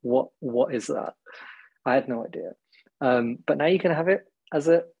like, what is that? I had no idea. But now you can have it as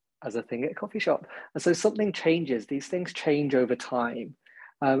a thing at a coffee shop. And so something changes. These things change over time.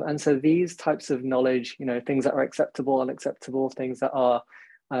 And so these types of knowledge, things that are acceptable, unacceptable, things that are,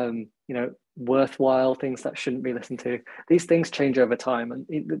 worthwhile, things that shouldn't be listened to, these things change over time. And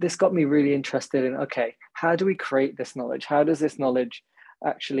this got me really interested in, okay, how do we create this knowledge? How does this knowledge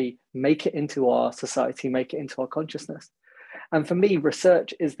actually make it into our society, make it into our consciousness? And for me,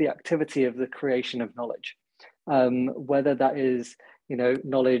 research is the activity of the creation of knowledge, whether that is,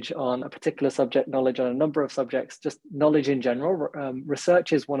 knowledge on a particular subject, knowledge on a number of subjects, just knowledge in general.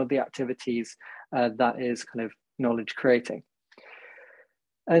 Research is one of the activities that is kind of knowledge creating.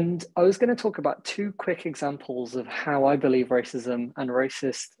 And I was going to talk about two quick examples of how I believe racism and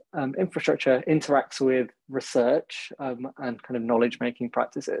racist infrastructure interacts with research and kind of knowledge-making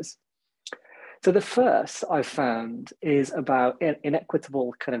practices. So the first I've found is about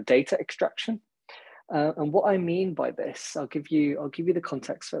inequitable kind of data extraction. And what I mean by this, I'll give you the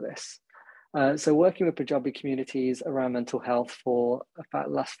context for this. So working with Punjabi communities around mental health for about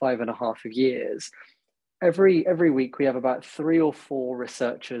the last 5.5 years, every week we have about 3 or 4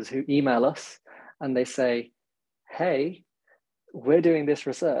 researchers who email us and they say, hey, we're doing this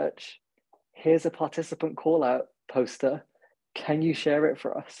research. Here's a participant call out poster. Can you share it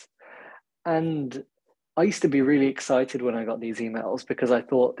for us? And I used to be really excited when I got these emails, because I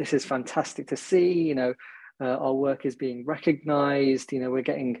thought, this is fantastic to see, our work is being recognized, we're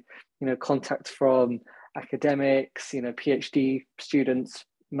getting, contact from academics, PhD students,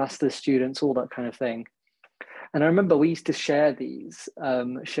 master's students, all that kind of thing. And I remember we used to share these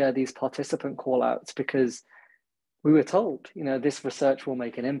participant call outs because we were told, this research will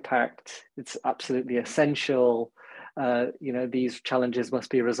make an impact. It's absolutely essential. These challenges must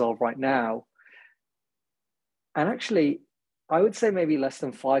be resolved right now. And actually, I would say maybe less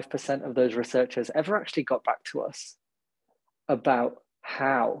than 5% of those researchers ever actually got back to us about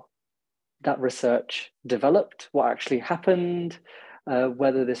how that research developed, what actually happened,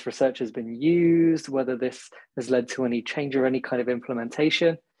 whether this research has been used, whether this has led to any change or any kind of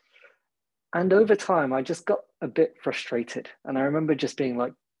implementation. And over time, I just got a bit frustrated. And I remember just being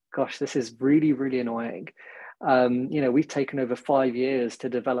like, gosh, this is really, really annoying. We've taken over 5 years to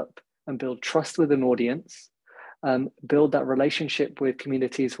develop and build trust with an audience, build that relationship with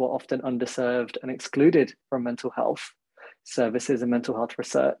communities who are often underserved and excluded from mental health services and mental health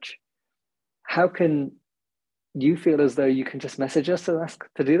research. How can you feel as though you can just message us and ask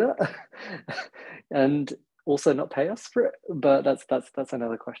to do that and also not pay us for it? But that's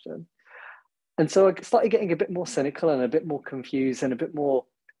another question. And so I started getting a bit more cynical and a bit more confused and a bit more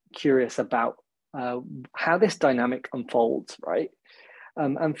curious about how this dynamic unfolds, right?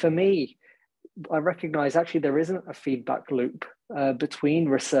 And for me, I recognize actually there isn't a feedback loop between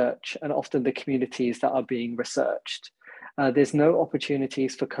research and often the communities that are being researched. There's no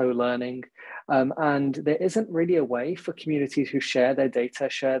opportunities for co-learning, and there isn't really a way for communities who share their data,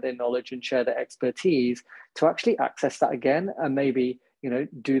 share their knowledge, and share their expertise to actually access that again and maybe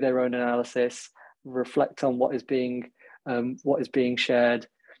do their own analysis, reflect on what is being shared.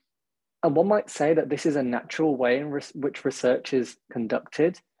 And one might say that this is a natural way in which research is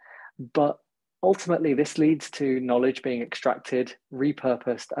conducted, but ultimately this leads to knowledge being extracted,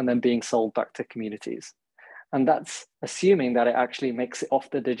 repurposed, and then being sold back to communities. And that's assuming that it actually makes it off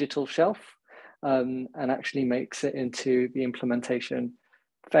the digital shelf and actually makes it into the implementation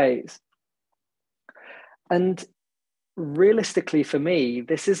phase. And realistically for me,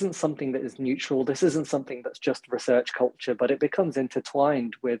 this isn't something that is neutral. This isn't something that's just research culture, but it becomes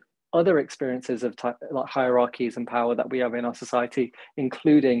intertwined with other experiences of like hierarchies and power that we have in our society,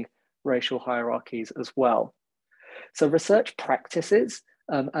 including racial hierarchies as well. So research practices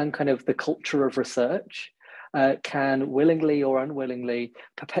and kind of the culture of research can willingly or unwillingly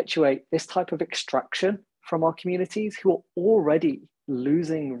perpetuate this type of extraction from our communities who are already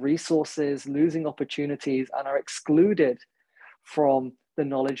losing resources, losing opportunities, and are excluded from the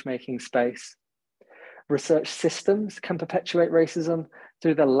knowledge-making space. Research systems can perpetuate racism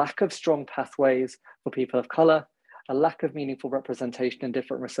through the lack of strong pathways for people of color, a lack of meaningful representation in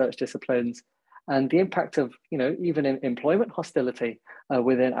different research disciplines, and the impact of, even in employment hostility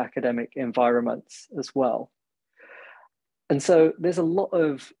within academic environments as well. And so there's a lot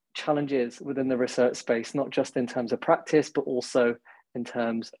of challenges within the research space, not just in terms of practice, but also in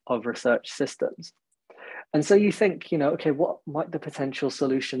terms of research systems. And so you think, okay, what might the potential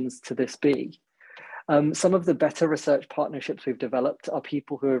solutions to this be? Some of the better research partnerships we've developed are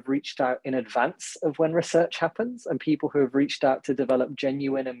people who have reached out in advance of when research happens and people who have reached out to develop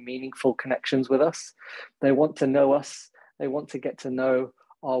genuine and meaningful connections with us. They want to know us. They want to get to know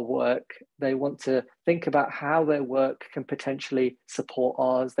our work. They want to think about how their work can potentially support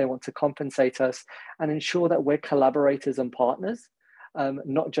ours. They want to compensate us and ensure that we're collaborators and partners,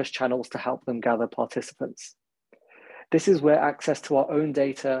 not just channels to help them gather participants. This is where access to our own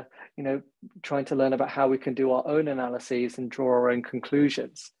data, trying to learn about how we can do our own analyses and draw our own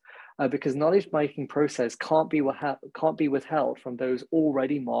conclusions, because knowledge-making process can't be withheld from those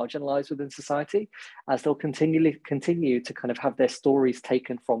already marginalized within society, as they'll continue to kind of have their stories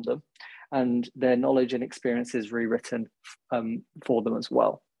taken from them and their knowledge and experiences rewritten for them as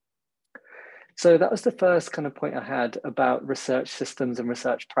well. So that was the first kind of point I had about research systems and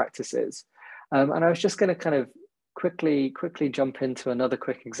research practices. And I was just going to kind of quickly jump into another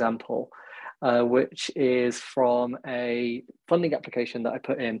quick example, which is from a funding application that I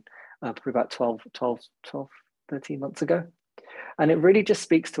put in probably about 13 months ago. And it really just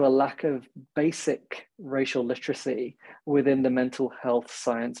speaks to a lack of basic racial literacy within the mental health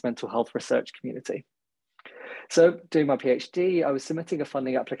science, mental health research community. So doing my PhD, I was submitting a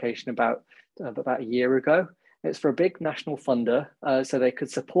funding application about a year ago. It's for a big national funder, so they could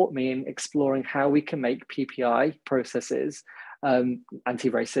support me in exploring how we can make PPI processes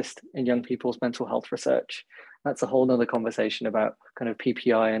anti-racist in young people's mental health research. That's a whole nother conversation about kind of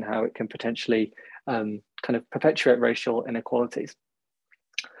PPI and how it can potentially kind of perpetuate racial inequalities.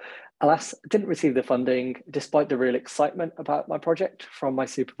 Alas, I didn't receive the funding despite the real excitement about my project from my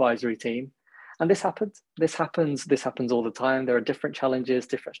supervisory team. And this happens all the time. There are different challenges,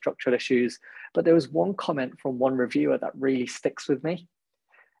 different structural issues, but there was one comment from one reviewer that really sticks with me.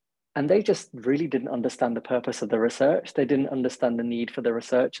 And they just really didn't understand the purpose of the research. They didn't understand the need for the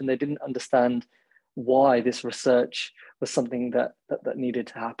research, and they didn't understand why this research was something that needed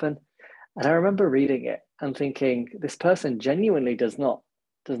to happen. And I remember reading it and thinking, this person genuinely does not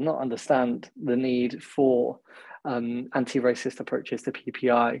understand the need for anti-racist approaches to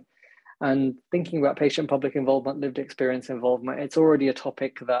PPI. And thinking about patient public involvement, lived experience involvement, it's already a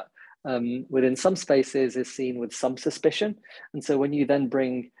topic that within some spaces is seen with some suspicion. And so when you then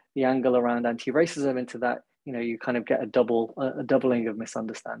bring the angle around anti-racism into that, you kind of get a doubling of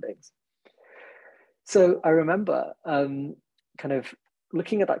misunderstandings. So I remember kind of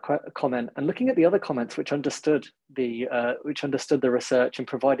looking at that comment and looking at the other comments which understood the research and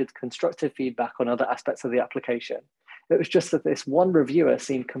provided constructive feedback on other aspects of the application. It was just that this one reviewer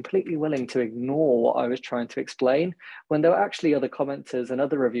seemed completely willing to ignore what I was trying to explain, when there were actually other commenters and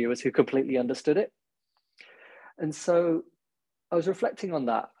other reviewers who completely understood it. And so I was reflecting on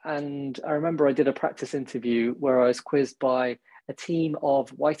that, and I remember I did a practice interview where I was quizzed by a team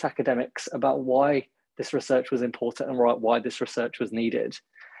of white academics about why this research was important and why this research was needed.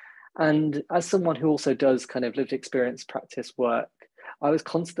 And as someone who also does kind of lived experience practice work, I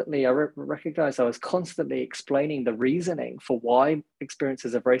recognized I was constantly explaining the reasoning for why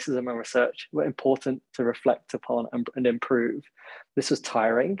experiences of racism and research were important to reflect upon and improve. This was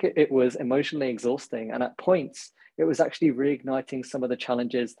tiring, it was emotionally exhausting, and at points, it was actually reigniting some of the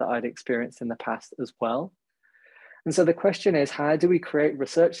challenges that I'd experienced in the past as well. And so the question is, how do we create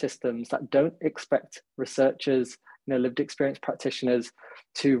research systems that don't expect researchers, lived experience practitioners,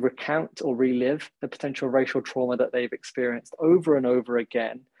 to recount or relive the potential racial trauma that they've experienced over and over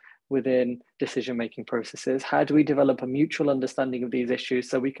again within decision-making processes? How do we develop a mutual understanding of these issues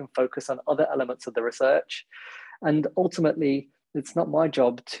so we can focus on other elements of the research? And ultimately, it's not my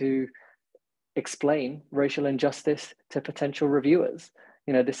job to explain racial injustice to potential reviewers.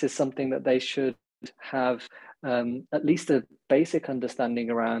 This is something that they should have at least a basic understanding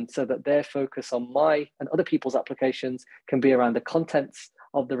around, so that their focus on my and other people's applications can be around the contents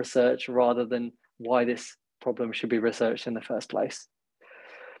of the research rather than why this problem should be researched in the first place.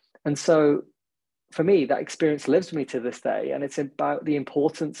 And so for me, that experience lives with me to this day, and it's about the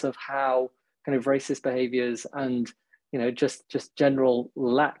importance of how kind of racist behaviors and just general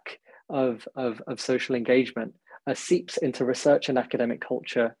lack of social engagement seeps into research and academic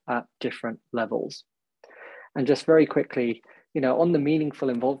culture at different levels. And just very quickly, on the meaningful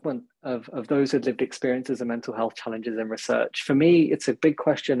involvement of those with lived experiences and mental health challenges in research, for me, it's a big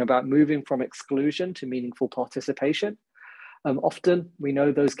question about moving from exclusion to meaningful participation. Often we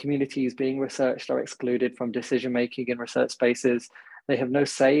know those communities being researched are excluded from decision-making in research spaces. They have no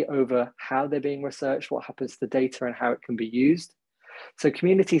say over how they're being researched, what happens to the data, and how it can be used. So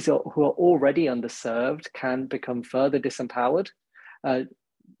communities who are already underserved can become further disempowered,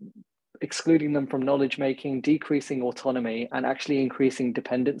 excluding them from knowledge making, decreasing autonomy, and actually increasing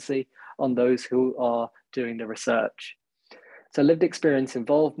dependency on those who are doing the research. So lived experience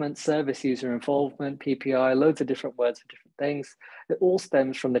involvement, service user involvement, PPI, loads of different words for different things. It all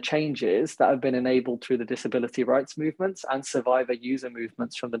stems from the changes that have been enabled through the disability rights movements and survivor user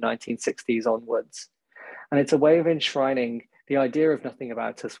movements from the 1960s onwards. And it's a way of enshrining the idea of nothing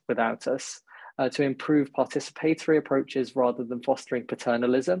about us without us, to improve participatory approaches rather than fostering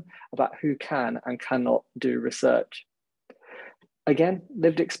paternalism about who can and cannot do research. Again,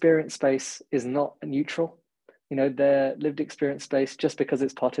 lived experience space is not neutral. Their lived experience space, just because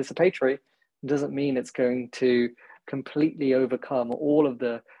it's participatory, doesn't mean it's going to completely overcome all of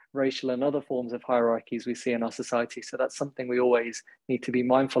the racial and other forms of hierarchies we see in our society. So that's something we always need to be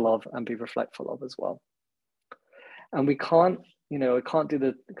mindful of and be reflectful of as well. And we can't do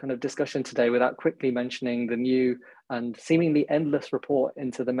the kind of discussion today without quickly mentioning the new and seemingly endless report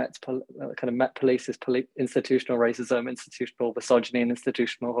into the Met Police's institutional racism, institutional misogyny, and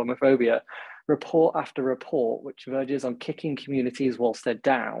institutional homophobia, report after report, which verges on kicking communities whilst they're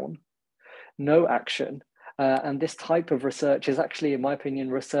down, no action. And this type of research is actually, in my opinion,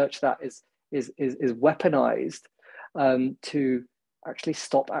 research that is weaponized to actually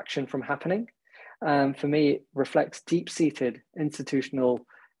stop action from happening. For me, it reflects deep-seated institutional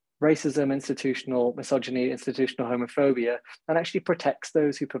racism, institutional misogyny, institutional homophobia, and actually protects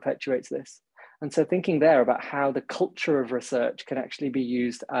those who perpetuate this. And so thinking there about how the culture of research can actually be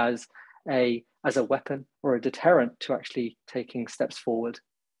used as a weapon or a deterrent to actually taking steps forward.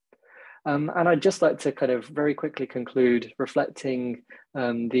 And I'd just like to kind of very quickly conclude reflecting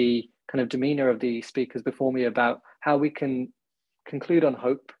the kind of demeanor of the speakers before me about how we can conclude on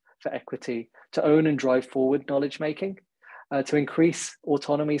hope for equity to own and drive forward knowledge making, to increase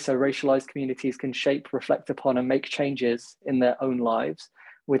autonomy so racialized communities can shape, reflect upon, and make changes in their own lives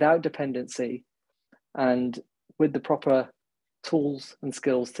without dependency and with the proper tools and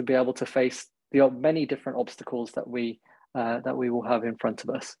skills to be able to face the many different obstacles that we will have in front of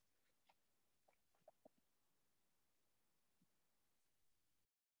us.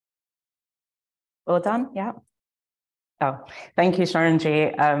 All done? Yeah. Oh, thank you,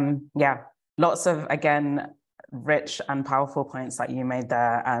 Shuranjeet. Yeah, lots of, again, rich and powerful points that you made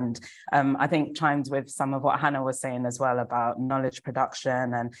there. And I think chimed with some of what Hannah was saying as well about knowledge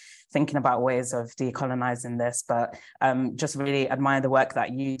production and thinking about ways of decolonizing this, but just really admire the work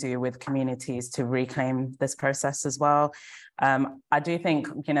that you do with communities to reclaim this process as well. I do think,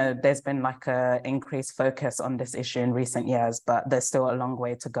 you know, there's been like a increased focus on this issue in recent years, but there's still a long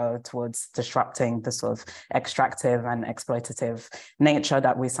way to go towards disrupting the sort of extractive and exploitative nature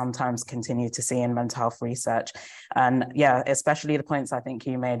that we sometimes continue to see in mental health research. And yeah, especially the points I think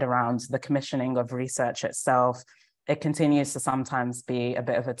you made around the commissioning of research itself. It continues to sometimes be a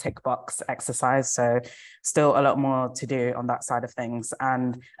bit of a tick box exercise. So still a lot more to do on that side of things.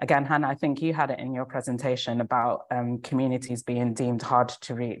 And again, Hannah, I think you had it in your presentation about communities being deemed hard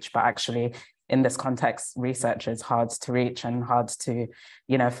to reach, but actually in this context, research is hard to reach and hard to,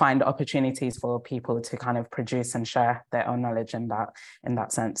 you know, find opportunities for people to kind of produce and share their own knowledge in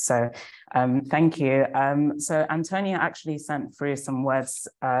that sense. So thank you. So Antonio actually sent through some words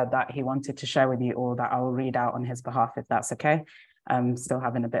that he wanted to share with you all that I will read out on his behalf, if that's okay. Still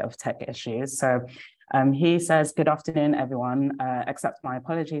having a bit of tech issues. So he says, good afternoon, everyone. Accept my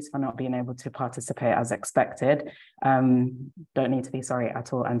apologies for not being able to participate as expected. Don't need to be sorry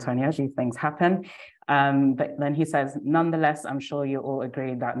at all, Antonio, these things happen. But then he says, nonetheless, I'm sure you all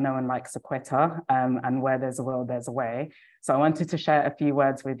agree that no one likes a quitter, and where there's a will, there's a way. So I wanted to share a few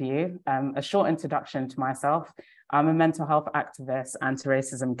words with you. A short introduction to myself. I'm a mental health activist,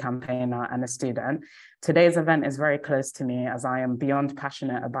 anti-racism campaigner, and a student. Today's event is very close to me as I am beyond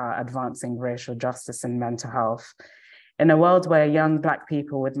passionate about advancing racial justice in mental health. In a world where young Black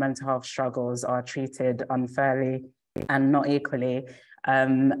people with mental health struggles are treated unfairly and not equally,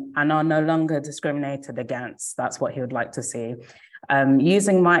 and are no longer discriminated against, that's what he would like to see.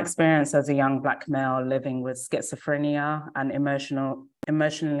 Using my experience as a young Black male living with schizophrenia and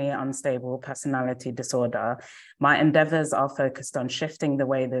emotionally unstable personality disorder, my endeavours are focused on shifting the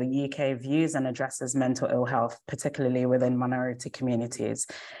way the UK views and addresses mental ill health, particularly within minority communities.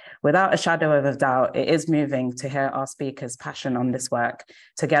 Without a shadow of a doubt, it is moving to hear our speakers' passion on this work.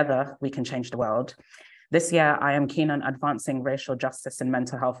 Together, we can change the world. This year, I am keen on advancing racial justice in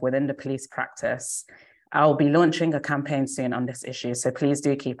mental health within the police practice. I'll be launching a campaign soon on this issue, so please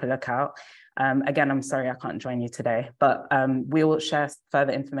do keep a lookout. Again, I'm sorry I can't join you today, but we will share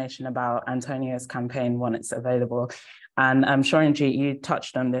further information about Antonio's campaign when it's available. And I'm sure, Shuranjeet, you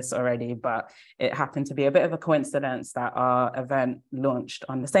touched on this already, but it happened to be a bit of a coincidence that our event launched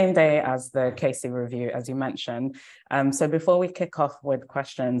on the same day as the Casey review, as you mentioned. So before we kick off with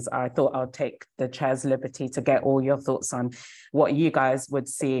questions, I thought I'll take the chair's liberty to get all your thoughts on what you guys would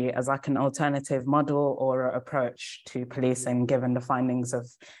see as like an alternative model or approach to policing, given the findings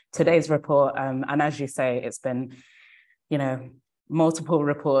of today's report. And as you say, it's been, you know, multiple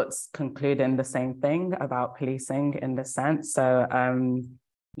reports concluding the same thing about policing in this sense. So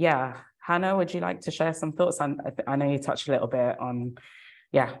yeah, Hannah, would you like to share some thoughts? I know you touched a little bit on,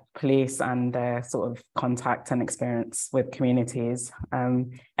 yeah, police and their sort of contact and experience with communities.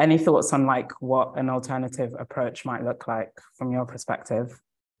 Any thoughts on like what an alternative approach might look like from your perspective?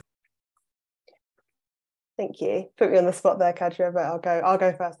 Thank you. Put me on the spot there, Kadra, but I'll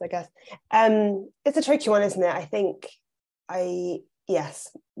go first, I guess. It's a tricky one, isn't it? I think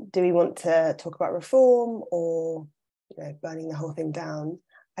yes, do we want to talk about reform or, you know, burning the whole thing down?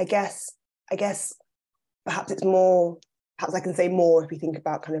 I guess perhaps it's more, perhaps I can say more if we think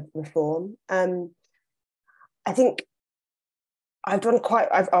about kind of reform. I think I've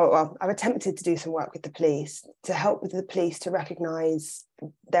attempted to do some work with the police to help with the police to recognise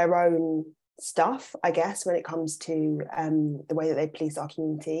their own stuff, I guess, when it comes to the way that they police our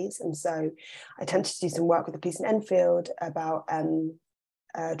communities. And so I attempted to do some work with the police in Enfield about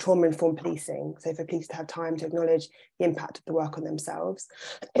trauma-informed policing, so for police to have time to acknowledge the impact of the work on themselves.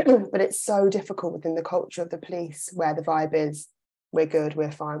 But it's so difficult within the culture of the police where the vibe is, we're good,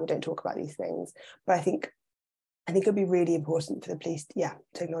 we're fine, we don't talk about these things. But I think it'd be really important for the police,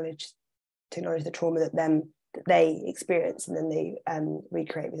 to acknowledge the trauma that they experience and then they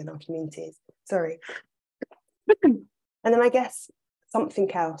recreate within our communities. Sorry. And then I guess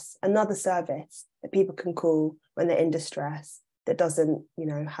something else, another service that people can call when they're in distress that doesn't, you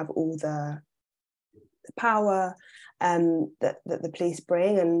know, have all the power that the police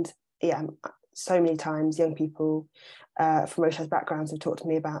bring. And yeah, so many times young people from racialized backgrounds have talked to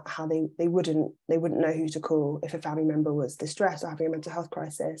me about how they wouldn't know who to call if a family member was distressed or having a mental health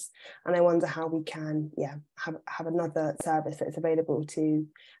crisis, and I wonder how we can have another service that is available to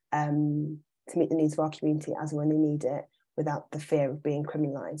meet the needs of our community as and when they need it, without the fear of being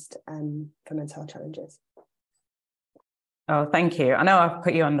criminalised for mental health challenges. Oh, thank you. I know I've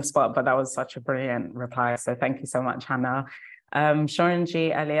put you on the spot, but that was such a brilliant reply. So thank you so much, Hannah.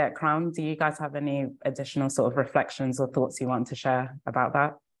 Shuranjeet, Elliot, Crown, do you guys have any additional sort of reflections or thoughts you want to share about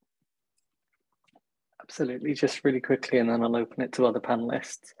that? Absolutely, just really quickly, and then I'll open it to other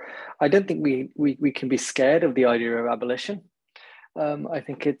panelists. I don't think we can be scared of the idea of abolition. I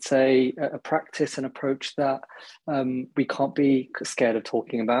think it's a practice and approach that we can't be scared of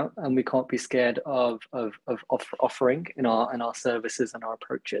talking about, and we can't be scared of offering in our services and our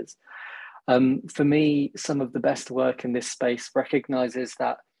approaches. For me, some of the best work in this space recognizes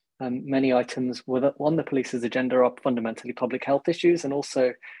that many items on the police's agenda are fundamentally public health issues, and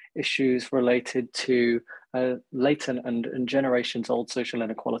also issues related to latent and generations old social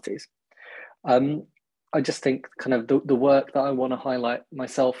inequalities. I just think kind of the work that I want to highlight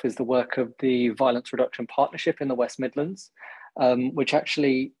myself is the work of the Violence Reduction Partnership in the West Midlands, which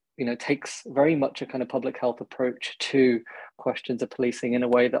actually takes very much a kind of public health approach to questions of policing in a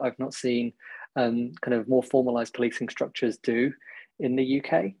way that I've not seen kind of more formalized policing structures do in the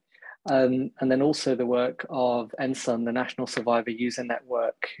UK. And then also the work of NSUN, the National Survivor User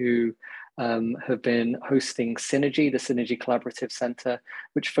Network, who have been hosting Synergy, the Synergy Collaborative Centre,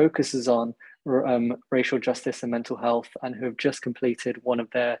 which focuses on racial justice and mental health, and who have just completed one of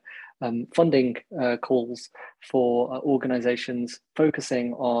their funding calls for organizations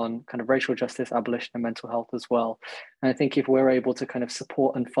focusing on kind of racial justice, abolition, and mental health as well. And I think if we're able to kind of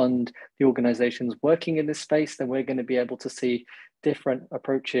support and fund the organizations working in this space, then we're going to be able to see different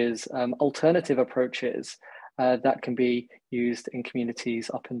approaches, alternative approaches that can be used in communities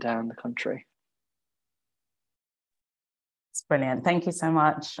up and down the country. It's brilliant. Thank you so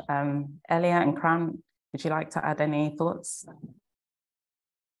much. Elliot and Crown, would you like to add any thoughts?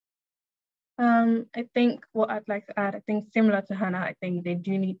 I think what I'd like to add, I think similar to Hannah, I think they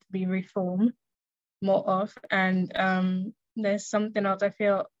do need to be reformed more of. And there's something else. I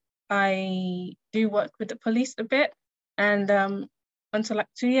feel I do work with the police a bit. And until like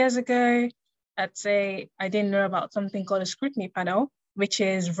 2 years ago, I'd say I didn't know about something called a scrutiny panel, which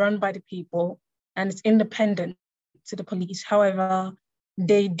is run by the people and it's independent to the police. However,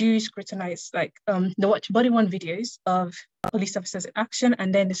 they do scrutinize, like they watch body-worn videos of police officers in action,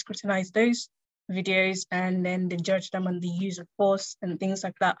 and then they scrutinize those videos, and then they judge them on the use of force and things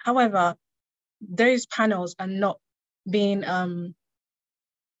like that. However, those panels are not being,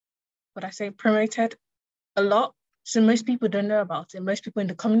 promoted a lot. So most people don't know about it. Most people in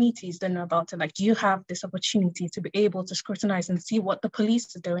the communities don't know about it. Like, you have this opportunity to be able to scrutinize and see what the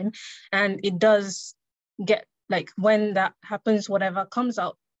police are doing. And it does get, like, when that happens, whatever comes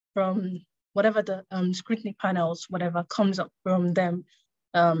out from whatever the scrutiny panels, whatever comes up from them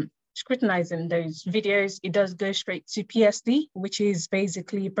scrutinizing those videos, it does go straight to PSD, which is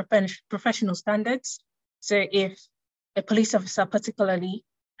basically professional standards. So if a police officer particularly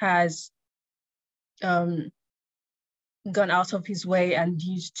has gone out of his way and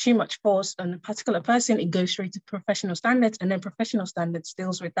used too much force on a particular person, it goes straight to professional standards, and then professional standards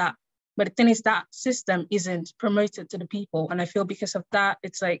deals with that. But the thing is, that system isn't promoted to the people. And I feel because of that,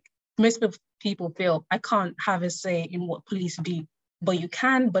 it's like most people feel I can't have a say in what police do, but you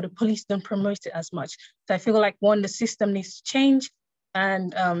can, but the police don't promote it as much. So I feel like, one, the system needs to change,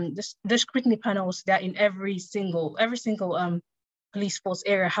 and the scrutiny panels that in every single police force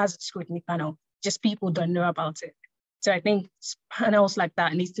area has a scrutiny panel, just people don't know about it. So I think panels like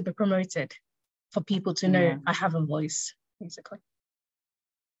that needs to be promoted for people to know I have a voice, basically.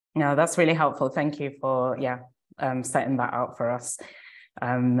 No, that's really helpful. Thank you for setting that out for us.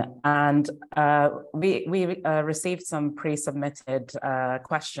 We received some pre-submitted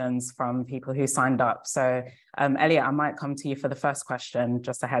questions from people who signed up. So Elliot, I might come to you for the first question,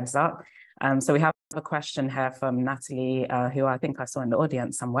 just a heads up. So we have a question here from Natalie, who I think I saw in the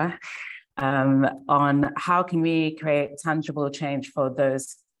audience somewhere, on how can we create tangible change for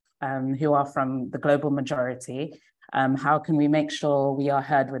those who are from the global majority. How can we make sure we are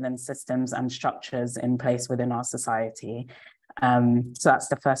heard within systems and structures in place within our society? So that's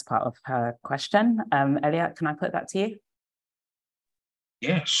the first part of her question. Elliot, can I put that to you?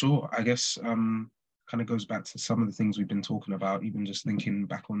 Yeah, sure. I guess kind of goes back to some of the things we've been talking about, even just linking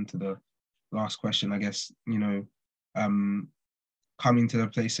back onto the last question, I guess, coming to the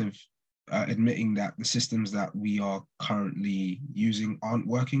place of admitting that the systems that we are currently using aren't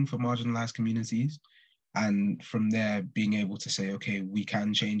working for marginalized communities. And from there, being able to say, okay, we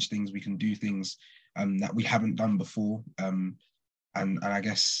can change things, we can do things that we haven't done before. And I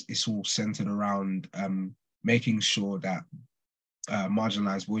guess it's all centered around making sure that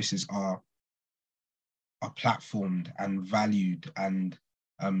marginalized voices are platformed and valued and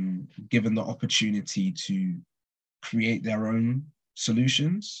given the opportunity to create their own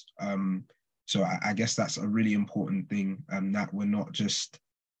solutions. So I guess that's a really important thing, that we're not just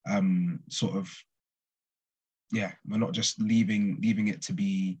we're not just leaving it to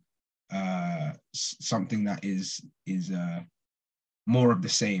be something that is more of the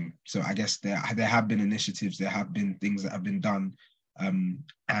same. So I guess there have been initiatives, there have been things that have been done,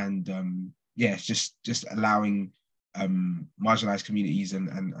 it's just allowing marginalized communities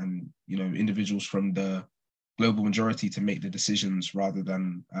and individuals from the global majority to make the decisions rather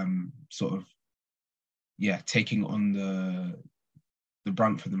than taking on the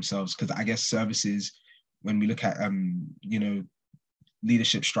brunt for themselves. Because I guess services, when we look at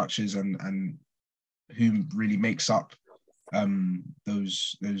leadership structures and who really makes up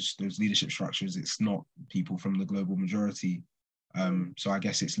those leadership structures, it's not people from the global majority. So I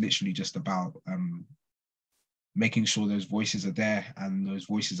guess it's literally just about making sure those voices are there, and those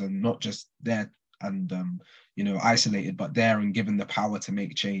voices are not just there and isolated, but there and given the power to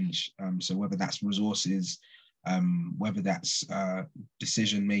make change. So whether that's resources, whether that's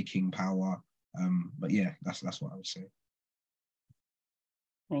decision-making power, but yeah, that's what I would say.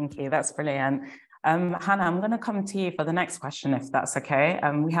 Thank you, that's brilliant. Hannah, I'm going to come to you for the next question, if that's okay.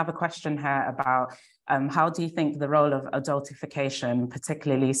 We have a question here about how do you think the role of adultification,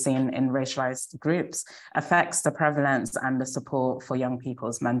 particularly seen in racialized groups, affects the prevalence and the support for young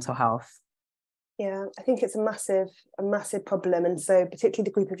people's mental health? Yeah, I think it's a massive problem. And so particularly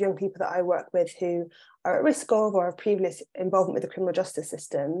the group of young people that I work with who are at risk of or have previous involvement with the criminal justice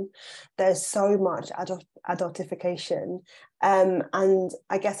system, there's so much adultification, and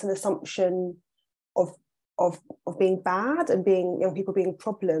I guess an assumption of being bad and being young people being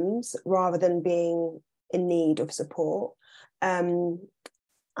problems rather than being in need of support. And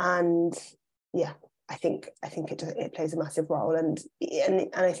yeah, I think it plays a massive role, and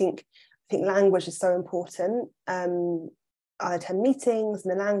I think language is so important. I attend meetings,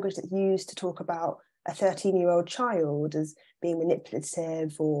 and the language that's used to talk about a 13-year-old child as being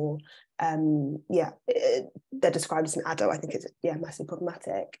manipulative or they're described as an adult, I think it's massively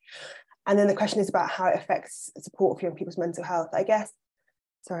problematic. And then the question is about how it affects support for young people's mental health. I guess,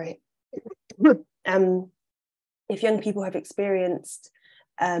 if young people have experienced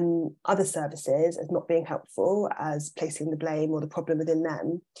other services as not being helpful, as placing the blame or the problem within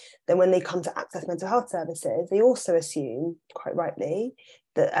them, then when they come to access mental health services, they also assume, quite rightly,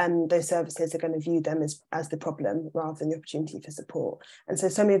 that those services are going to view them as the problem rather than the opportunity for support. And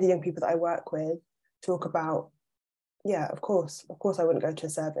so many of the young people that I work with talk about, yeah, of course I wouldn't go to a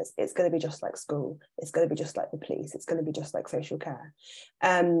service. It's going to be just like school. It's going to be just like the police. It's going to be just like social care.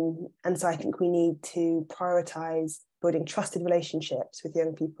 And so I think we need to prioritise building trusted relationships with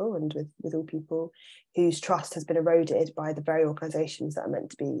young people and with all people whose trust has been eroded by the very organisations that are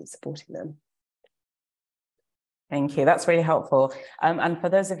meant to be supporting them. Thank you, that's really helpful. And for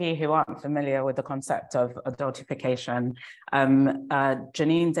those of you who aren't familiar with the concept of adultification,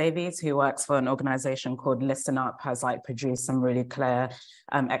 Janine Davies, who works for an organisation called Listen Up, has produced some really clear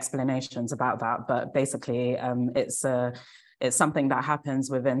explanations about that. But basically, it's something that happens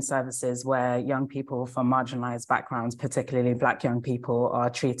within services where young people from marginalised backgrounds, particularly Black young people, are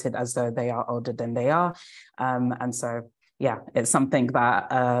treated as though they are older than they are. And so, yeah, it's something that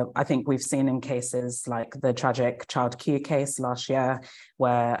I think we've seen in cases like the tragic Child Q case last year,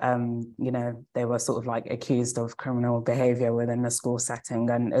 where, they were sort of accused of criminal behaviour within the school setting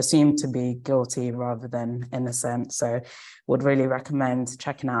and assumed to be guilty rather than innocent. So would really recommend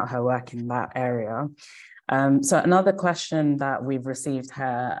checking out her work in that area. So another question that we've received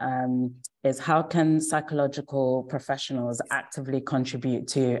here is how can psychological professionals actively contribute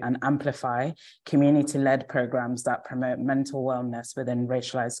to and amplify community-led programs that promote mental wellness within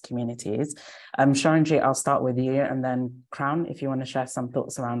racialized communities? Shuranjeet, I'll start with you, and then Crown, if you want to share some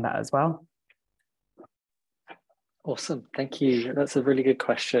thoughts around that as well. Awesome, thank you. That's a really good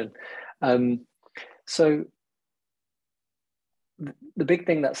question. So the big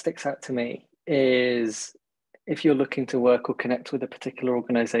thing that sticks out to me is, if you're looking to work or connect with a particular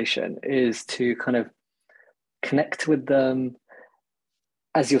organization, is to kind of connect with them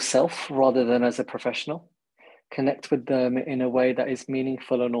as yourself rather than as a professional. Connect with them in a way that is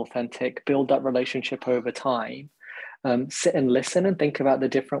meaningful and authentic, build that relationship over time, sit and listen and think about the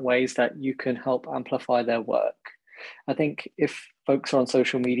different ways that you can help amplify their work. I think if folks are on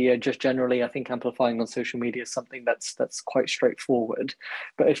social media, just generally, I think amplifying on social media is something that's quite straightforward.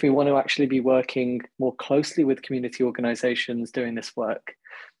 But if we want to actually be working more closely with community organizations doing this work,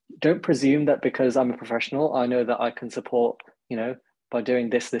 don't presume that because I'm a professional, I know that I can support, by doing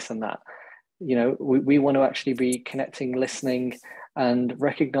this, and that. We want to actually be connecting, listening, and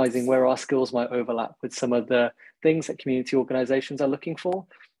recognizing where our skills might overlap with some of the things that community organizations are looking for.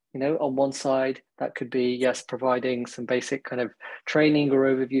 On one side, that could be, yes, providing some basic kind of training or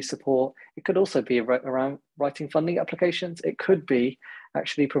overview support. It could also be around writing funding applications. It could be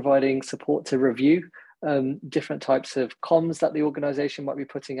actually providing support to review different types of comms that the organization might be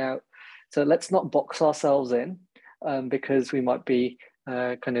putting out. So let's not box ourselves in because we might be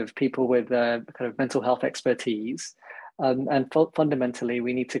kind of people with kind of mental health expertise. And fundamentally,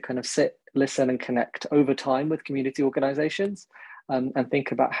 we need to kind of sit, listen, and connect over time with community organizations. And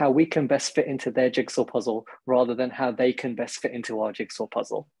think about how we can best fit into their jigsaw puzzle rather than how they can best fit into our jigsaw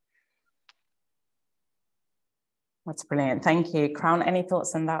puzzle. That's brilliant. Thank you. Crown, any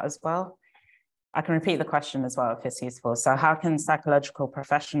thoughts on that as well? I can repeat the question as well if it's useful. So how can psychological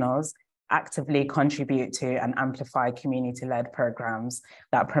professionals actively contribute to and amplify community-led programs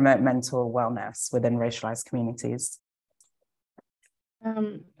that promote mental wellness within racialized communities?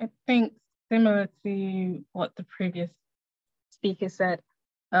 I think similar to what the previous speaker said,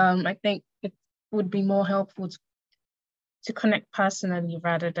 I think it would be more helpful to connect personally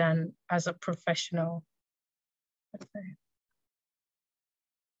rather than as a professional.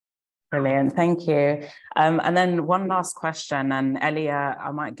 Brilliant, thank you. And then one last question, and Elliot,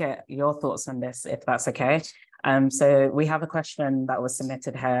 I might get your thoughts on this if that's okay. So we have a question that was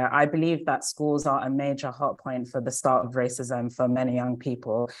submitted here. I believe that schools are a major hot point for the start of racism for many young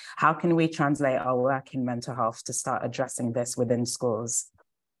people. How can we translate our work in mental health to start addressing this within schools?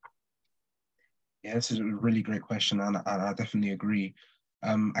 Yeah, this is a really great question, and I definitely agree.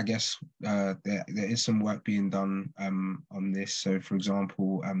 I guess there is some work being done on this. So, for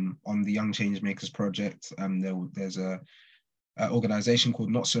example, on the Young Changemakers project, there's a organization called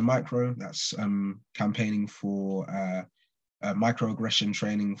Not So Micro that's campaigning for microaggression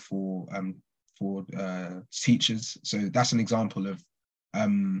training for teachers. So that's an example of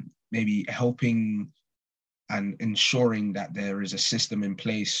maybe helping and ensuring that there is a system in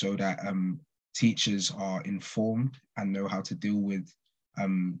place so that teachers are informed and know how to deal with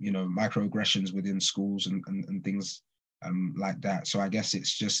microaggressions within schools and things like that. So I guess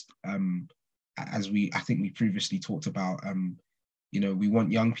it's just I think we previously talked about, we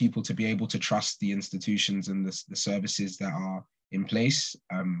want young people to be able to trust the institutions and the services that are in place,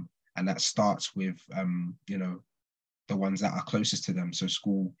 and that starts with the ones that are closest to them. So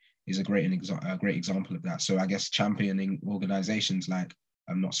school is a great example of that. So I guess championing organizations like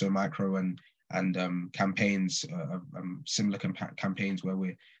Not So Micro and campaigns, similar campaigns where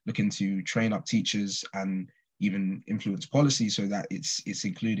we're looking to train up teachers and even influence policy so that it's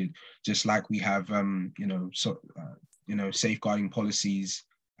included. Just like we have, safeguarding policies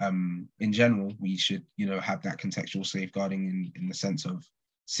in general, we should, have that contextual safeguarding in the sense of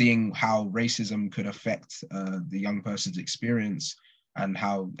seeing how racism could affect the young person's experience and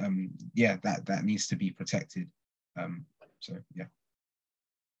how, that needs to be protected. So, yeah.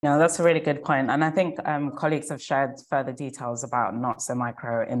 No, that's a really good point. And I think colleagues have shared further details about Not So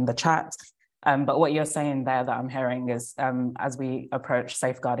Micro in the chat. But what you're saying there that I'm hearing is as we approach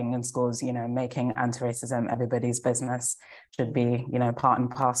safeguarding in schools, making anti-racism everybody's business should be, part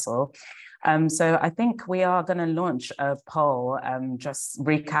and parcel. So I think we are going to launch a poll, just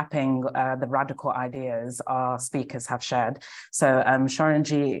recapping the radical ideas our speakers have shared. So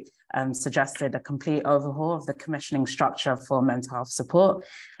Shuranjeet suggested a complete overhaul of the commissioning structure for mental health support.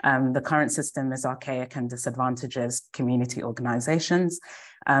 The current system is archaic and disadvantages community organizations.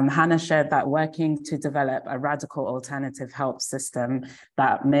 Hannah shared that working to develop a radical alternative help system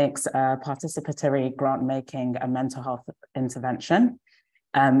that makes participatory grant-making a mental health intervention.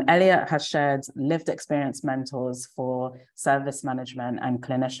 Elliot has shared lived experience mentors for service management and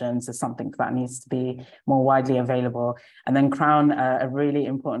clinicians is something that needs to be more widely available. And then Crown, a really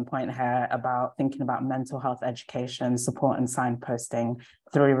important point here about thinking about mental health education, support and signposting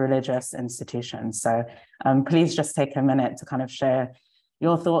through religious institutions. So please just take a minute to kind of share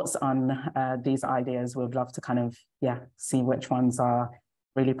your thoughts on these ideas. We'd love to kind of, see which ones are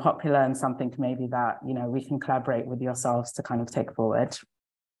really popular and something maybe that, we can collaborate with yourselves to kind of take forward.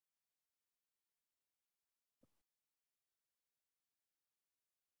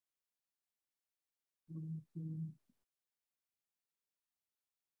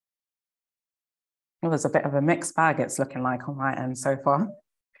 It was a bit of a mixed bag, it's looking like on my end so far.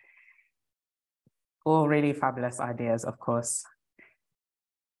 All really fabulous ideas, of course.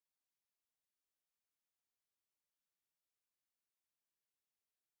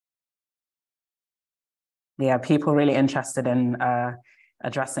 Yeah, people really interested in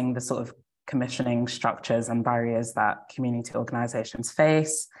addressing the sort of commissioning structures and barriers that community organizations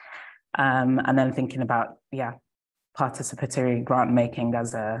face. And then thinking about, yeah, participatory grant making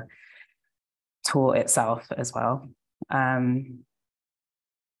as a tool itself as well.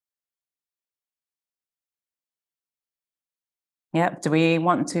 Yep, do we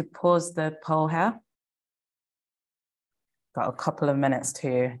want to pause the poll here? Got a couple of minutes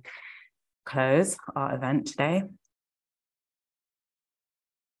to close our event today.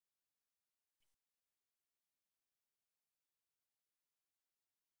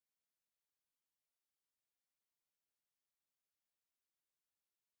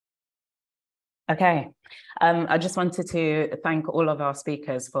 Okay, I just wanted to thank all of our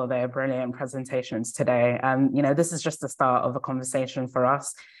speakers for their brilliant presentations today. You know, this is just the start of a conversation for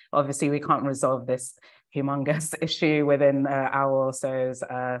us. Obviously, we can't resolve this humongous issue within an hour or so's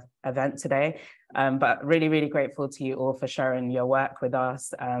event today, but really, really grateful to you all for sharing your work with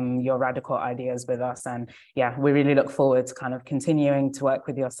us, your radical ideas with us. And yeah, we really look forward to kind of continuing to work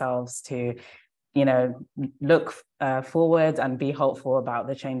with yourselves to, you know, look forward and be hopeful about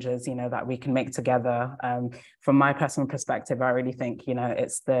the changes, you know, that we can make together. From my personal perspective, I really think, you know,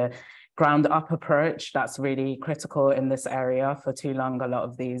 it's the ground up approach that's really critical in this area. For too long, a lot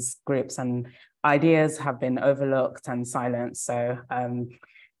of these groups and ideas have been overlooked and silenced. So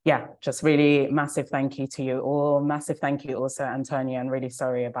yeah, just really massive thank you to you all. Massive thank you also, Antonia, and really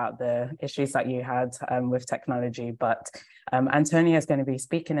sorry about the issues that you had with technology. But Antonia is going to be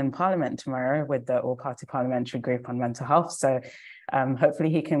speaking in Parliament tomorrow with the All-Party Parliamentary Group on Mental Health. So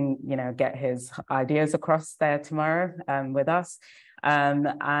hopefully he can, you know, get his ideas across there tomorrow with us. And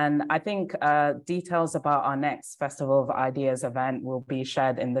I think details about our next Festival of Ideas event will be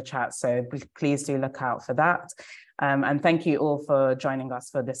shared in the chat. So please do look out for that. And thank you all for joining us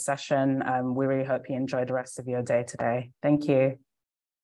for this session. We really hope you enjoy the rest of your day today. Thank you.